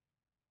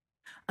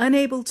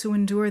 Unable to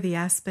endure the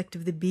aspect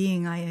of the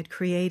being I had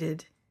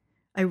created,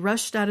 I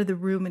rushed out of the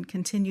room and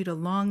continued a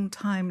long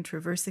time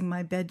traversing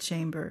my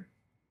bedchamber,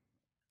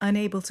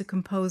 unable to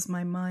compose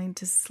my mind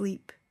to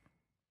sleep.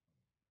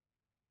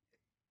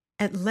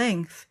 At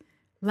length,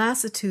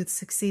 lassitude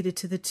succeeded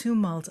to the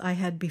tumult I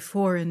had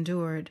before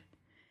endured,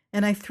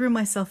 and I threw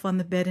myself on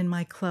the bed in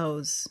my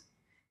clothes,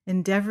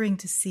 endeavoring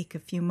to seek a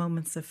few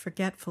moments of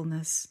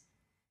forgetfulness.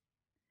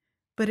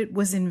 But it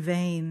was in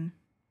vain.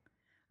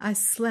 I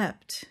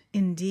slept,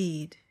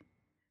 indeed,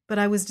 but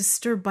I was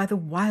disturbed by the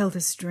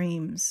wildest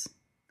dreams.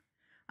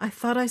 I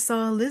thought I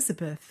saw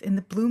Elizabeth in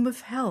the bloom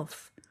of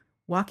health,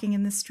 walking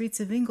in the streets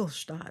of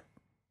Ingolstadt.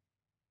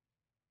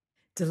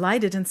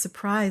 Delighted and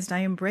surprised,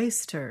 I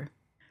embraced her,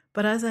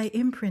 but as I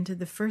imprinted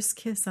the first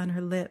kiss on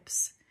her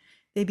lips,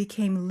 they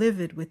became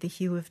livid with the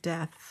hue of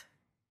death.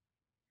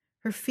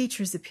 Her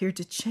features appeared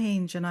to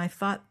change, and I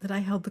thought that I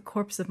held the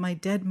corpse of my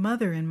dead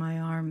mother in my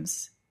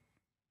arms.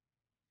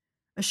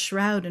 A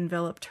shroud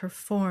enveloped her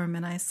form,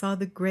 and I saw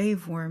the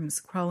grave worms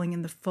crawling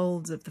in the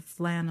folds of the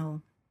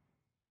flannel.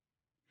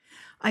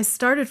 I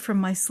started from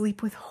my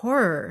sleep with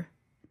horror.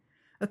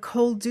 A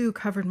cold dew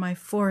covered my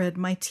forehead,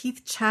 my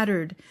teeth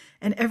chattered,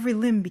 and every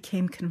limb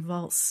became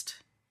convulsed.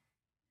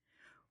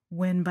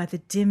 When by the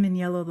dim and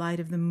yellow light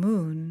of the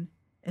moon,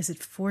 as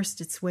it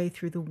forced its way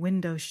through the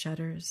window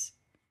shutters,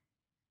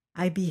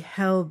 I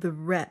beheld the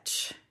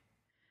wretch,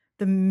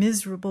 the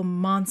miserable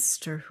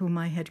monster whom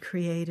I had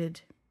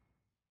created.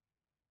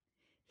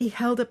 He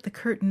held up the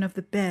curtain of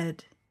the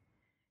bed,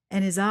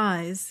 and his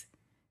eyes,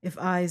 if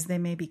eyes they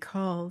may be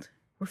called,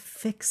 were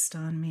fixed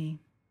on me.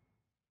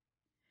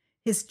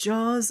 His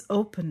jaws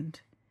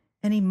opened,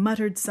 and he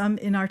muttered some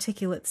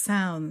inarticulate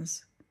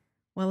sounds,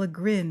 while a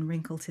grin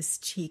wrinkled his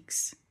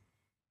cheeks.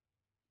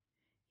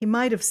 He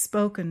might have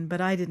spoken,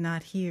 but I did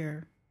not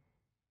hear.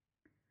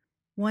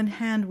 One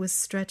hand was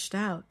stretched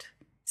out,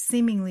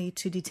 seemingly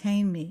to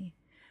detain me,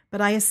 but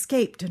I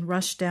escaped and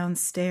rushed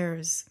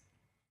downstairs.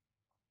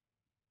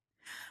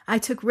 I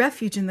took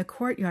refuge in the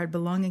courtyard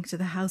belonging to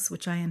the house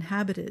which I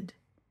inhabited,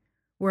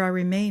 where I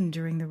remained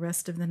during the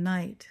rest of the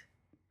night,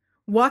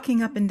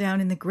 walking up and down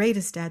in the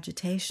greatest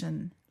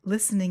agitation,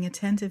 listening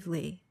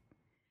attentively,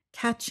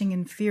 catching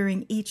and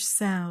fearing each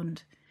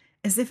sound,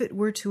 as if it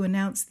were to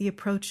announce the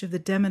approach of the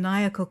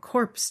demoniacal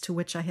corpse to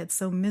which I had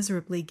so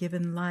miserably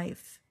given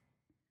life.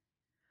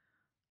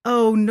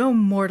 Oh, no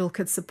mortal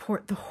could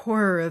support the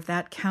horror of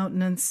that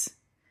countenance.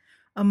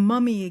 A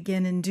mummy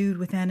again endued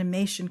with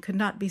animation could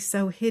not be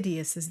so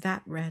hideous as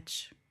that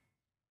wretch.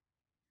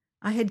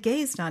 I had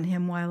gazed on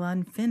him while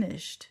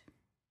unfinished.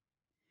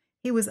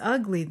 He was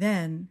ugly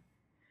then,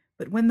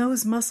 but when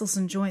those muscles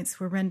and joints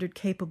were rendered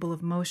capable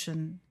of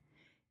motion,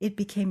 it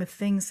became a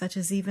thing such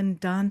as even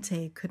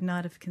Dante could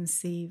not have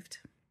conceived.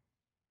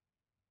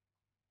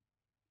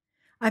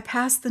 I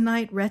passed the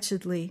night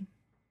wretchedly.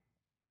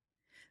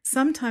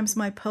 Sometimes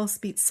my pulse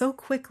beat so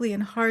quickly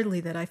and hardly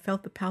that I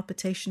felt the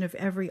palpitation of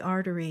every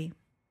artery.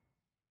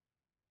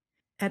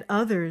 At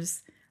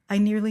others, I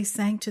nearly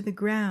sank to the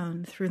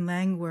ground through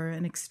languor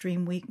and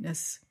extreme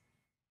weakness.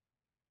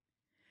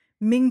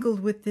 Mingled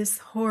with this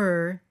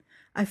horror,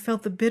 I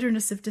felt the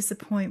bitterness of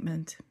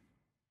disappointment.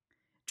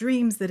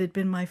 Dreams that had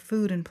been my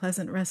food and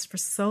pleasant rest for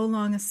so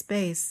long a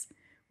space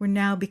were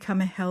now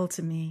become a hell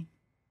to me.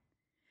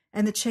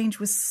 And the change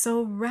was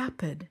so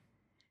rapid,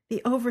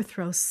 the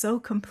overthrow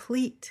so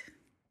complete.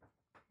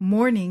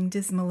 Morning,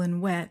 dismal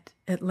and wet,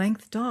 at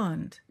length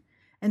dawned,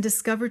 and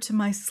discovered to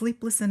my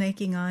sleepless and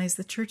aching eyes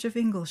the church of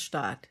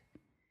Ingolstadt,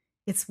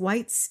 its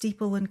white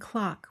steeple and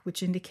clock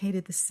which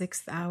indicated the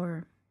 6th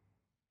hour.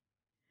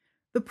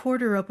 The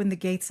porter opened the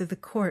gates of the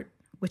court,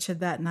 which had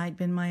that night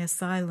been my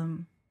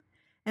asylum,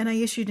 and I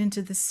issued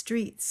into the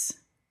streets,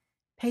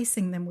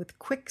 pacing them with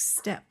quick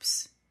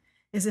steps,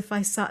 as if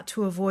I sought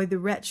to avoid the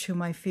wretch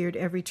whom I feared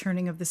every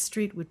turning of the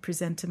street would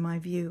present to my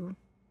view.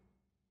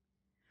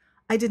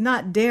 I did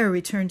not dare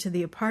return to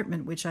the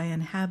apartment which I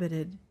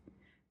inhabited,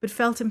 but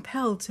felt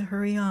impelled to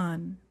hurry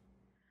on,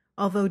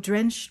 although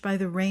drenched by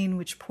the rain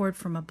which poured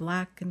from a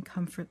black and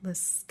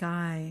comfortless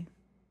sky.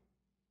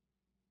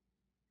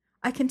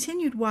 I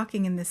continued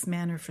walking in this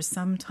manner for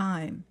some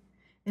time,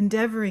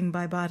 endeavoring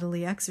by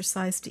bodily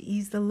exercise to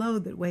ease the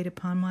load that weighed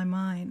upon my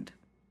mind.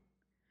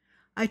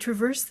 I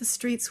traversed the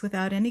streets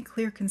without any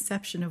clear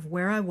conception of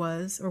where I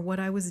was or what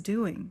I was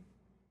doing.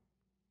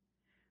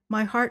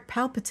 My heart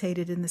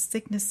palpitated in the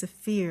sickness of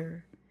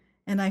fear,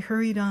 and I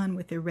hurried on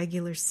with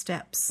irregular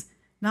steps,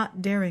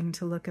 not daring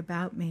to look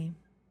about me.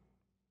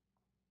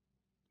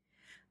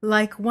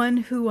 Like one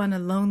who on a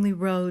lonely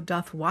road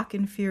doth walk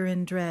in fear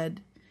and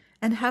dread,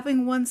 and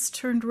having once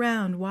turned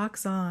round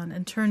walks on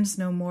and turns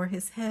no more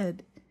his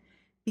head,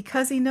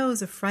 because he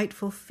knows a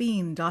frightful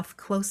fiend doth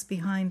close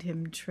behind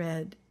him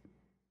tread.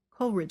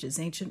 Coleridge's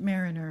Ancient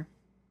Mariner.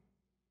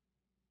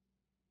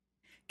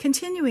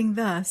 Continuing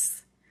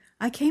thus,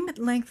 I came at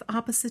length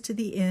opposite to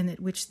the inn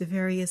at which the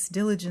various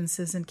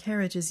diligences and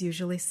carriages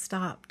usually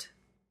stopped.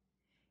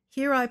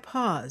 Here I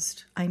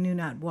paused, I knew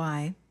not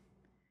why,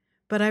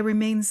 but I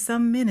remained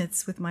some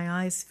minutes with my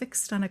eyes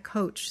fixed on a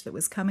coach that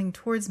was coming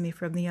towards me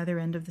from the other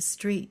end of the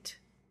street.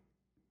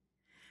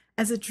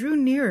 As it drew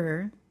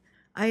nearer,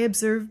 I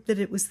observed that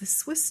it was the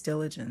Swiss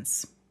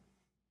diligence.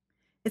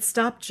 It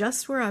stopped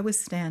just where I was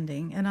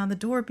standing, and on the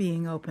door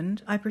being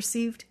opened, I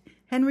perceived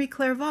Henry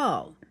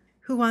Clerval,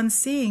 who on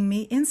seeing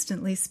me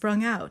instantly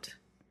sprung out.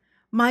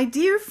 "My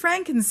dear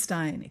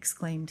Frankenstein,"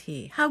 exclaimed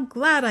he, "how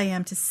glad I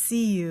am to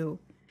see you!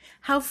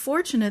 How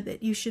fortunate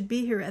that you should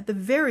be here at the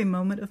very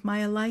moment of my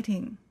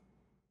alighting."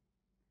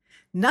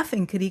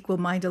 Nothing could equal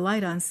my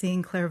delight on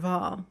seeing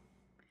Clerval.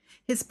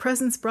 His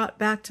presence brought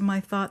back to my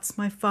thoughts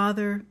my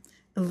father,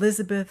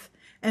 Elizabeth,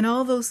 and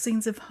all those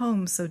scenes of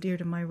home so dear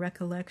to my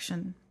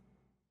recollection.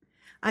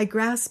 I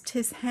grasped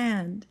his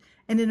hand,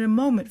 and in a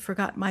moment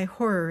forgot my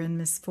horror and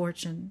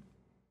misfortune.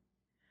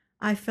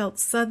 I felt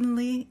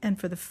suddenly, and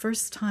for the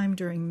first time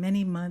during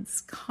many months,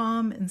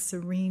 calm and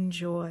serene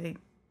joy.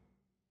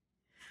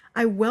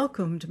 I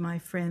welcomed my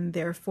friend,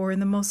 therefore, in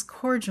the most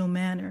cordial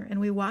manner,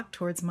 and we walked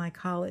towards my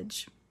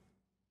college.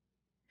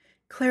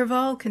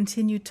 Clerval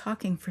continued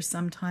talking for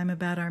some time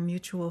about our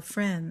mutual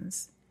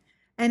friends,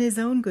 and his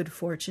own good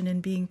fortune in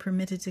being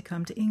permitted to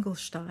come to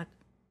Ingolstadt.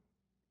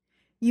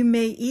 "You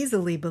may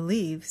easily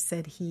believe,"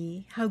 said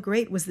he, "how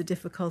great was the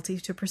difficulty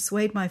to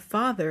persuade my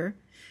father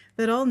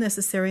that all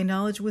necessary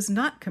knowledge was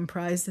not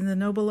comprised in the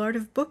noble art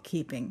of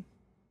bookkeeping.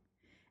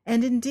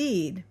 And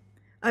indeed,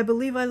 I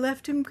believe I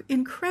left him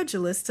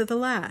incredulous to the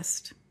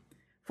last,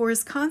 for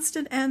his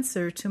constant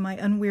answer to my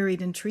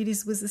unwearied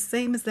entreaties was the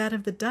same as that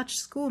of the Dutch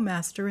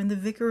schoolmaster in the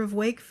Vicar of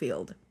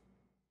Wakefield.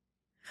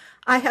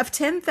 'I have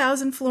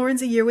 10,000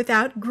 florins a year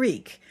without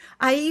Greek.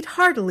 I eat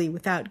heartily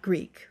without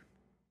Greek.'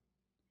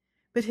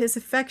 But his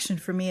affection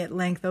for me at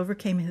length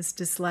overcame his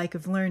dislike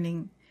of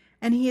learning,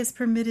 and he has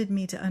permitted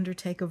me to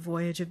undertake a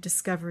voyage of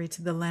discovery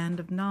to the land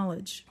of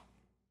knowledge.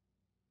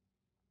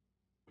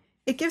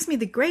 It gives me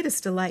the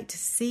greatest delight to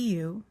see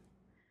you,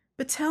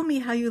 but tell me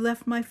how you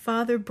left my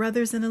father,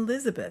 brothers, and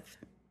Elizabeth."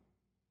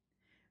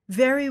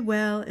 "Very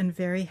well and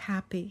very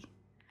happy,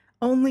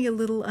 only a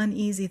little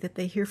uneasy that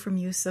they hear from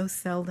you so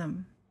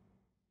seldom.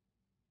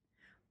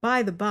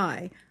 By the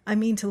by, I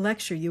mean to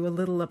lecture you a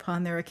little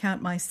upon their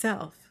account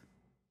myself.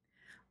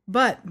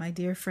 But, my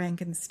dear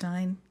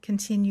Frankenstein,"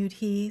 continued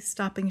he,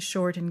 stopping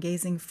short and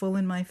gazing full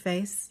in my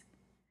face,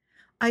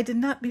 "I did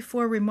not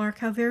before remark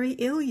how very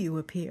ill you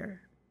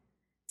appear.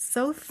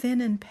 So thin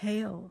and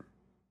pale.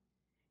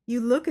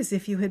 You look as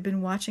if you had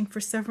been watching for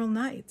several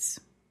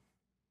nights."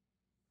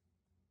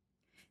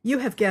 "You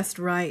have guessed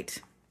right.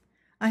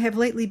 I have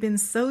lately been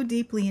so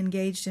deeply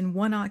engaged in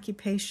one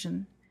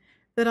occupation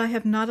that I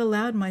have not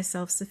allowed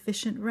myself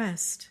sufficient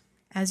rest,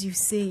 as you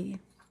see.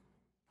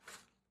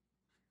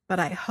 But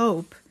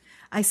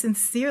I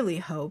sincerely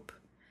hope,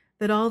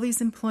 that all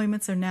these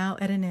employments are now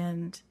at an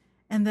end,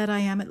 and that I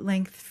am at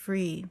length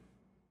free."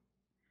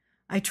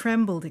 I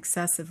trembled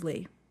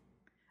excessively.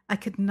 I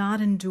could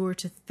not endure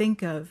to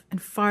think of,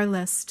 and far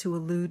less to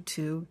allude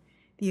to,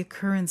 the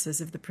occurrences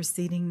of the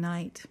preceding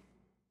night.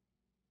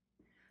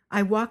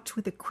 I walked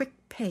with a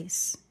quick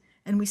pace,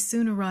 and we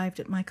soon arrived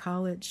at my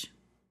college.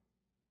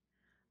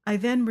 I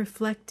then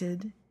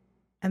reflected,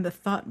 and the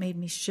thought made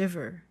me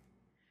shiver,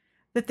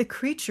 that the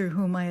creature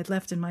whom I had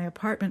left in my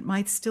apartment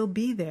might still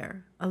be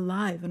there,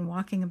 alive and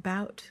walking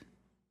about.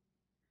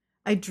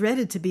 I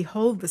dreaded to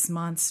behold this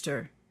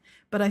monster,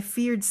 but I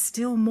feared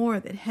still more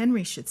that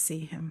Henry should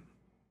see him.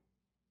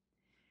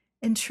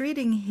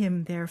 Entreating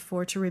him,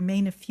 therefore, to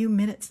remain a few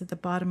minutes at the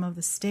bottom of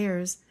the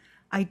stairs,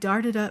 I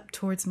darted up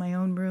towards my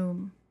own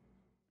room.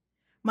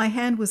 My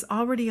hand was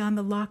already on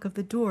the lock of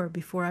the door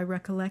before I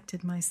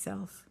recollected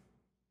myself.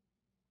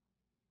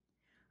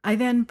 I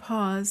then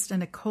paused,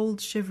 and a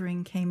cold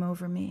shivering came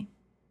over me.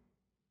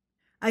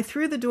 I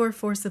threw the door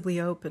forcibly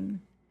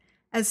open,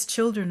 as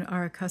children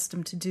are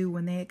accustomed to do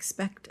when they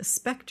expect a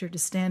spectre to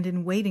stand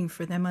in waiting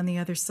for them on the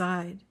other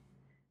side,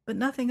 but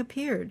nothing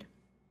appeared.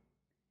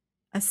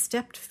 I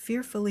stepped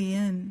fearfully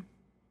in.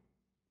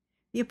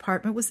 The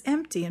apartment was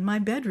empty, and my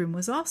bedroom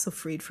was also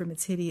freed from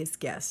its hideous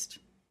guest.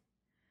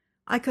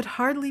 I could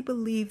hardly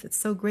believe that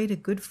so great a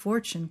good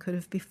fortune could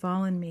have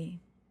befallen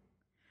me.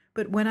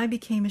 But when I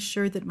became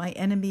assured that my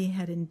enemy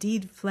had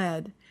indeed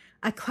fled,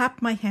 I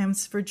clapped my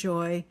hands for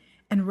joy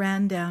and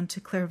ran down to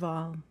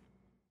Clerval.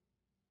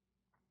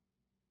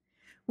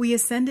 We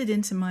ascended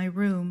into my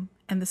room,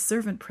 and the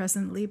servant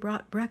presently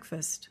brought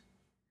breakfast.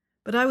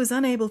 But I was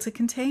unable to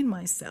contain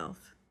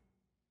myself.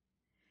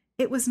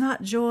 It was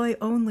not joy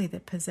only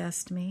that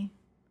possessed me.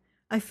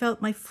 I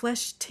felt my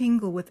flesh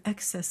tingle with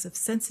excess of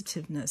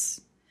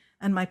sensitiveness,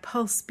 and my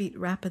pulse beat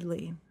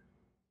rapidly.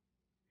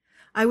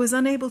 I was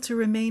unable to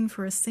remain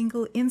for a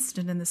single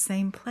instant in the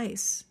same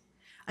place.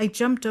 I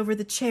jumped over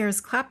the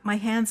chairs, clapped my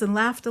hands, and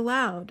laughed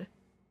aloud.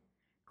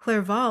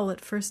 Clerval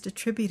at first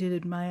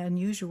attributed my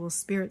unusual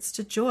spirits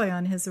to joy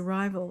on his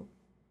arrival.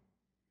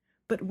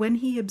 But when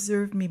he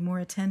observed me more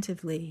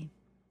attentively,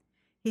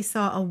 he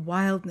saw a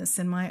wildness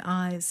in my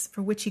eyes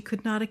for which he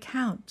could not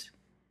account,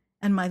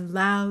 and my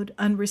loud,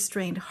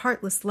 unrestrained,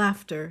 heartless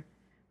laughter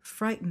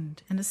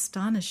frightened and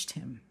astonished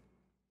him.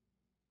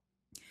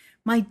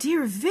 "My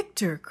dear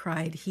Victor,"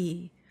 cried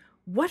he,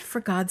 "what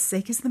for God's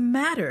sake is the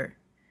matter?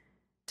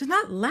 Do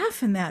not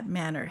laugh in that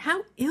manner.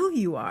 How ill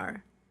you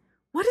are!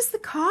 What is the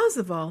cause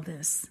of all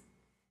this?"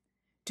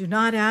 "Do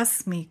not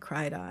ask me,"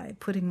 cried I,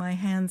 putting my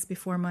hands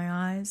before my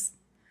eyes,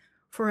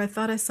 for I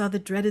thought I saw the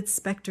dreaded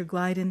spectre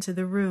glide into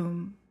the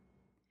room.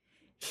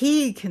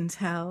 "He can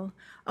tell.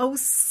 Oh,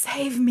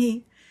 save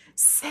me!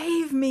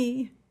 Save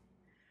me!"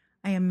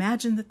 I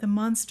imagined that the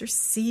monster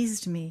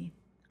seized me.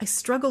 I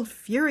struggled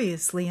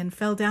furiously and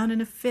fell down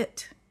in a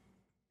fit.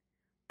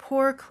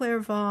 Poor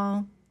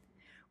Clerval!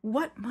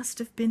 What must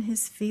have been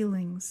his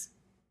feelings?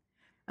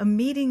 A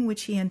meeting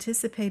which he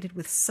anticipated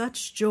with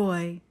such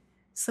joy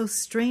so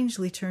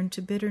strangely turned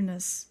to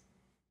bitterness.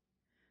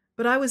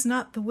 But I was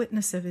not the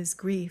witness of his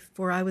grief,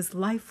 for I was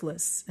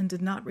lifeless and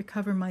did not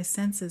recover my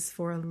senses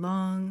for a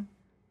long,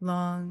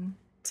 long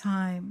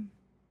time.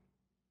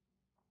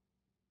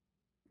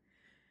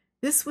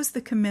 This was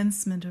the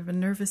commencement of a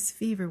nervous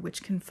fever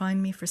which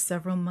confined me for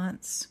several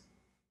months.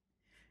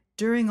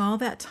 During all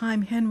that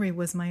time, Henry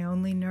was my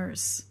only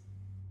nurse.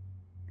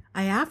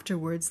 I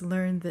afterwards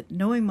learned that,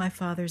 knowing my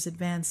father's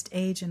advanced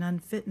age and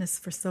unfitness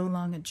for so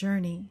long a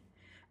journey,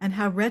 and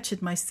how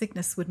wretched my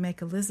sickness would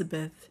make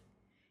Elizabeth,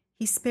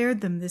 he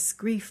spared them this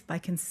grief by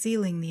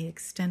concealing the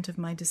extent of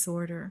my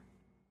disorder.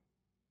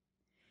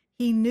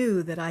 He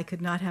knew that I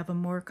could not have a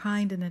more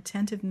kind and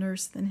attentive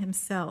nurse than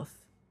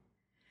himself,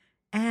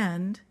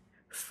 and,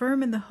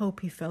 firm in the hope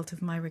he felt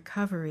of my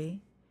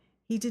recovery,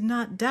 he did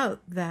not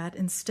doubt that,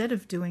 instead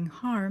of doing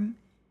harm,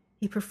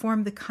 he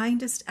performed the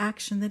kindest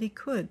action that he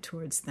could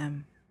towards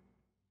them.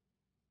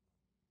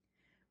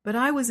 But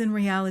I was in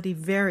reality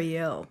very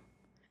ill,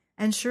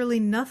 and surely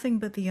nothing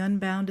but the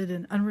unbounded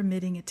and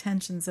unremitting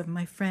attentions of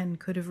my friend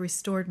could have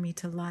restored me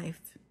to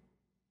life.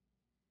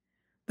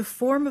 The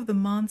form of the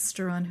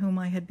monster on whom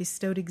I had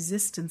bestowed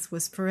existence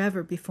was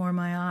forever before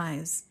my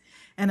eyes,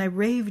 and I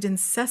raved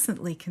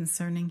incessantly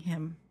concerning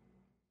him.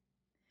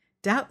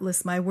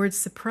 Doubtless my words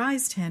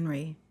surprised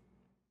Henry.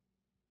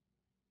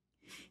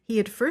 He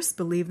at first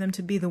believed them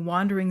to be the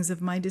wanderings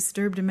of my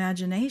disturbed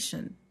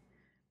imagination,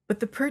 but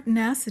the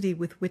pertinacity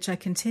with which I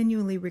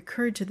continually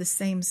recurred to the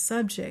same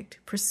subject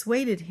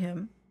persuaded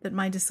him that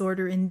my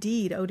disorder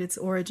indeed owed its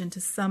origin to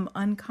some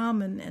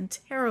uncommon and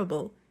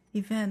terrible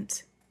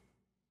event.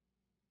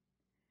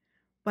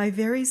 By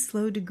very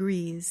slow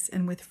degrees,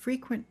 and with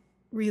frequent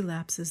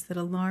relapses that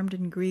alarmed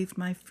and grieved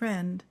my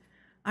friend,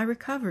 I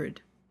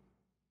recovered.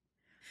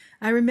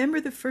 I remember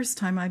the first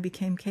time I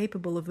became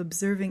capable of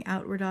observing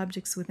outward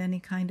objects with any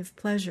kind of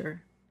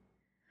pleasure.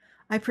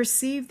 I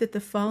perceived that the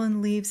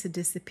fallen leaves had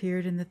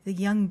disappeared and that the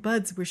young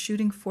buds were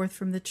shooting forth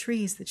from the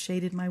trees that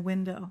shaded my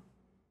window.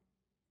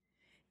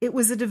 It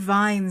was a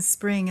divine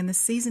spring, and the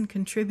season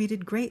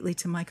contributed greatly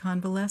to my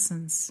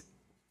convalescence.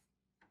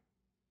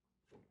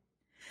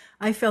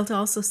 I felt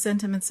also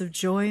sentiments of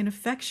joy and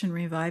affection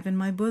revive in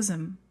my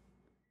bosom.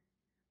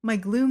 My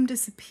gloom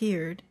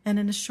disappeared, and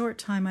in a short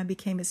time I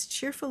became as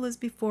cheerful as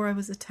before I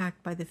was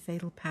attacked by the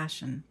fatal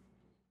passion.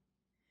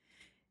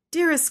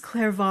 "Dearest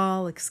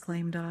Clerval,"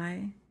 exclaimed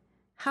I,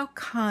 "how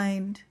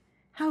kind,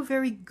 how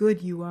very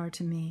good you are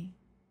to me.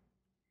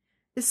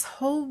 This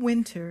whole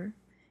winter,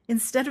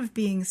 instead of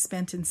being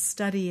spent in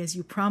study as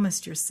you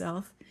promised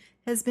yourself,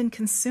 has been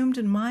consumed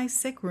in my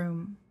sick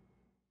room.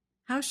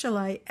 How shall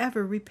I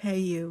ever repay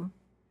you?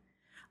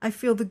 I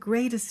feel the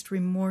greatest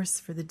remorse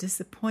for the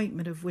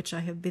disappointment of which I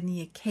have been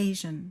the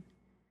occasion.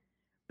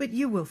 But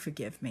you will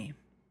forgive me.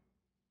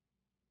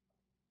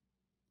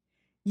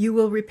 You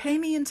will repay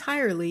me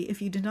entirely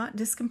if you do not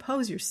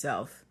discompose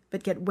yourself,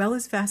 but get well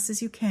as fast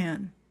as you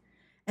can.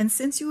 And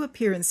since you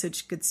appear in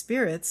such good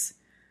spirits,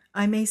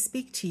 I may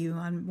speak to you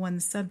on one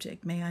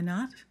subject, may I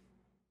not?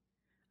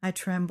 I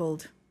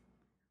trembled.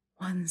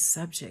 One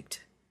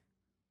subject.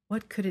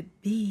 What could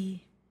it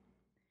be?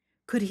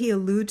 Could he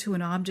allude to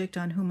an object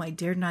on whom I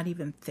dared not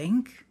even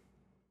think?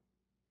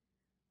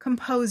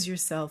 Compose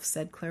yourself,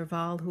 said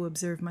Clerval, who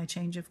observed my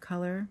change of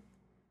color.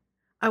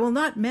 I will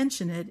not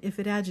mention it if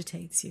it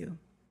agitates you.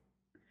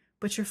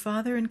 But your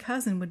father and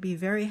cousin would be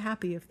very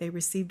happy if they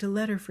received a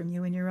letter from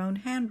you in your own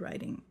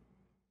handwriting.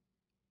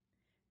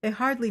 They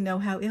hardly know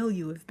how ill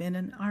you have been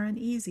and are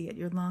uneasy at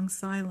your long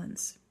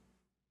silence.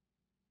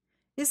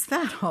 Is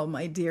that all,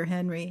 my dear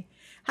Henry?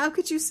 How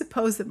could you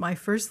suppose that my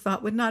first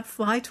thought would not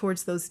fly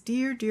towards those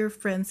dear, dear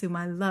friends whom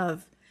I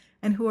love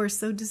and who are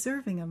so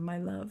deserving of my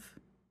love?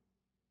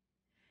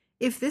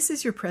 If this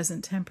is your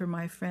present temper,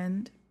 my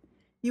friend,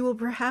 you will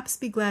perhaps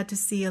be glad to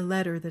see a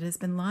letter that has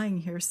been lying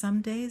here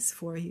some days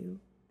for you.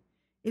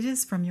 It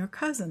is from your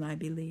cousin, I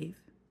believe.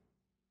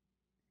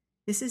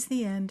 This is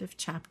the end of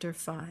Chapter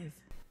 5.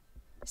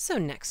 So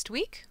next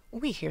week,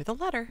 we hear the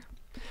letter.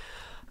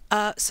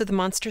 So the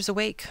monster's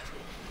awake,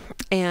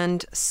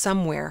 and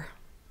somewhere,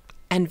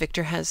 and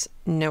Victor has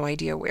no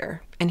idea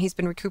where, and he's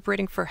been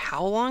recuperating for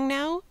how long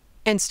now,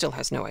 and still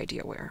has no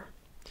idea where.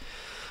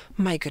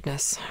 My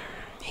goodness,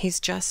 he's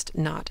just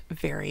not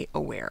very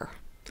aware.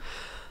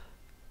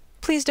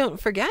 Please don't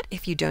forget,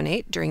 if you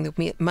donate during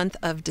the month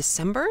of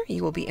December,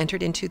 you will be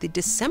entered into the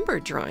December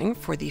drawing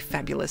for the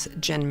fabulous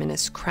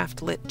Genminus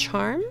Craftlit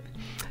charm.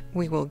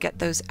 We will get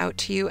those out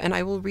to you, and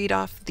I will read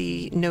off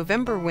the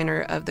November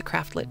winner of the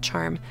Craftlit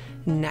charm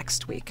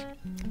next week.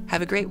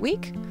 Have a great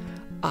week.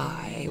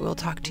 I will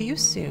talk to you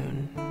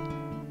soon.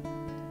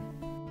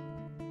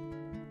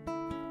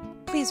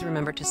 Please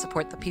remember to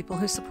support the people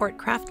who support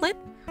Craftlit.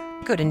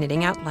 Go to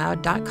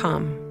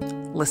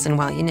knittingoutloud.com. Listen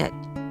while you knit.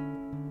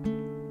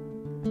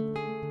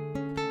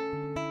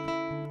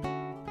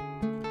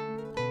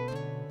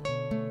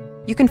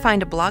 You can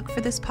find a blog for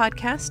this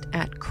podcast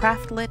at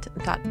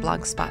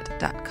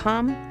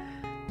craftlit.blogspot.com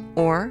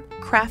or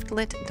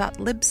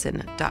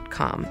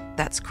craftlit.libsyn.com.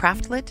 That's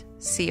craftlit,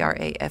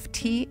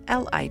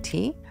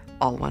 C-R-A-F-T-L-I-T,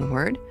 all one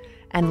word,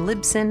 and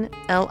Libsyn,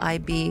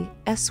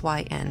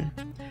 L-I-B-S-Y-N.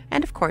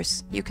 And of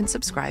course, you can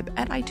subscribe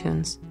at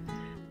iTunes.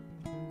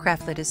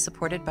 Craftlit is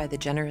supported by the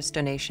generous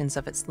donations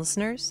of its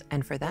listeners,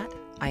 and for that,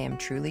 I am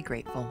truly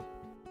grateful.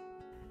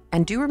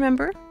 And do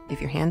remember, if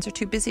your hands are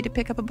too busy to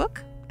pick up a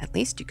book, at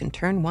least you can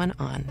turn one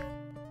on.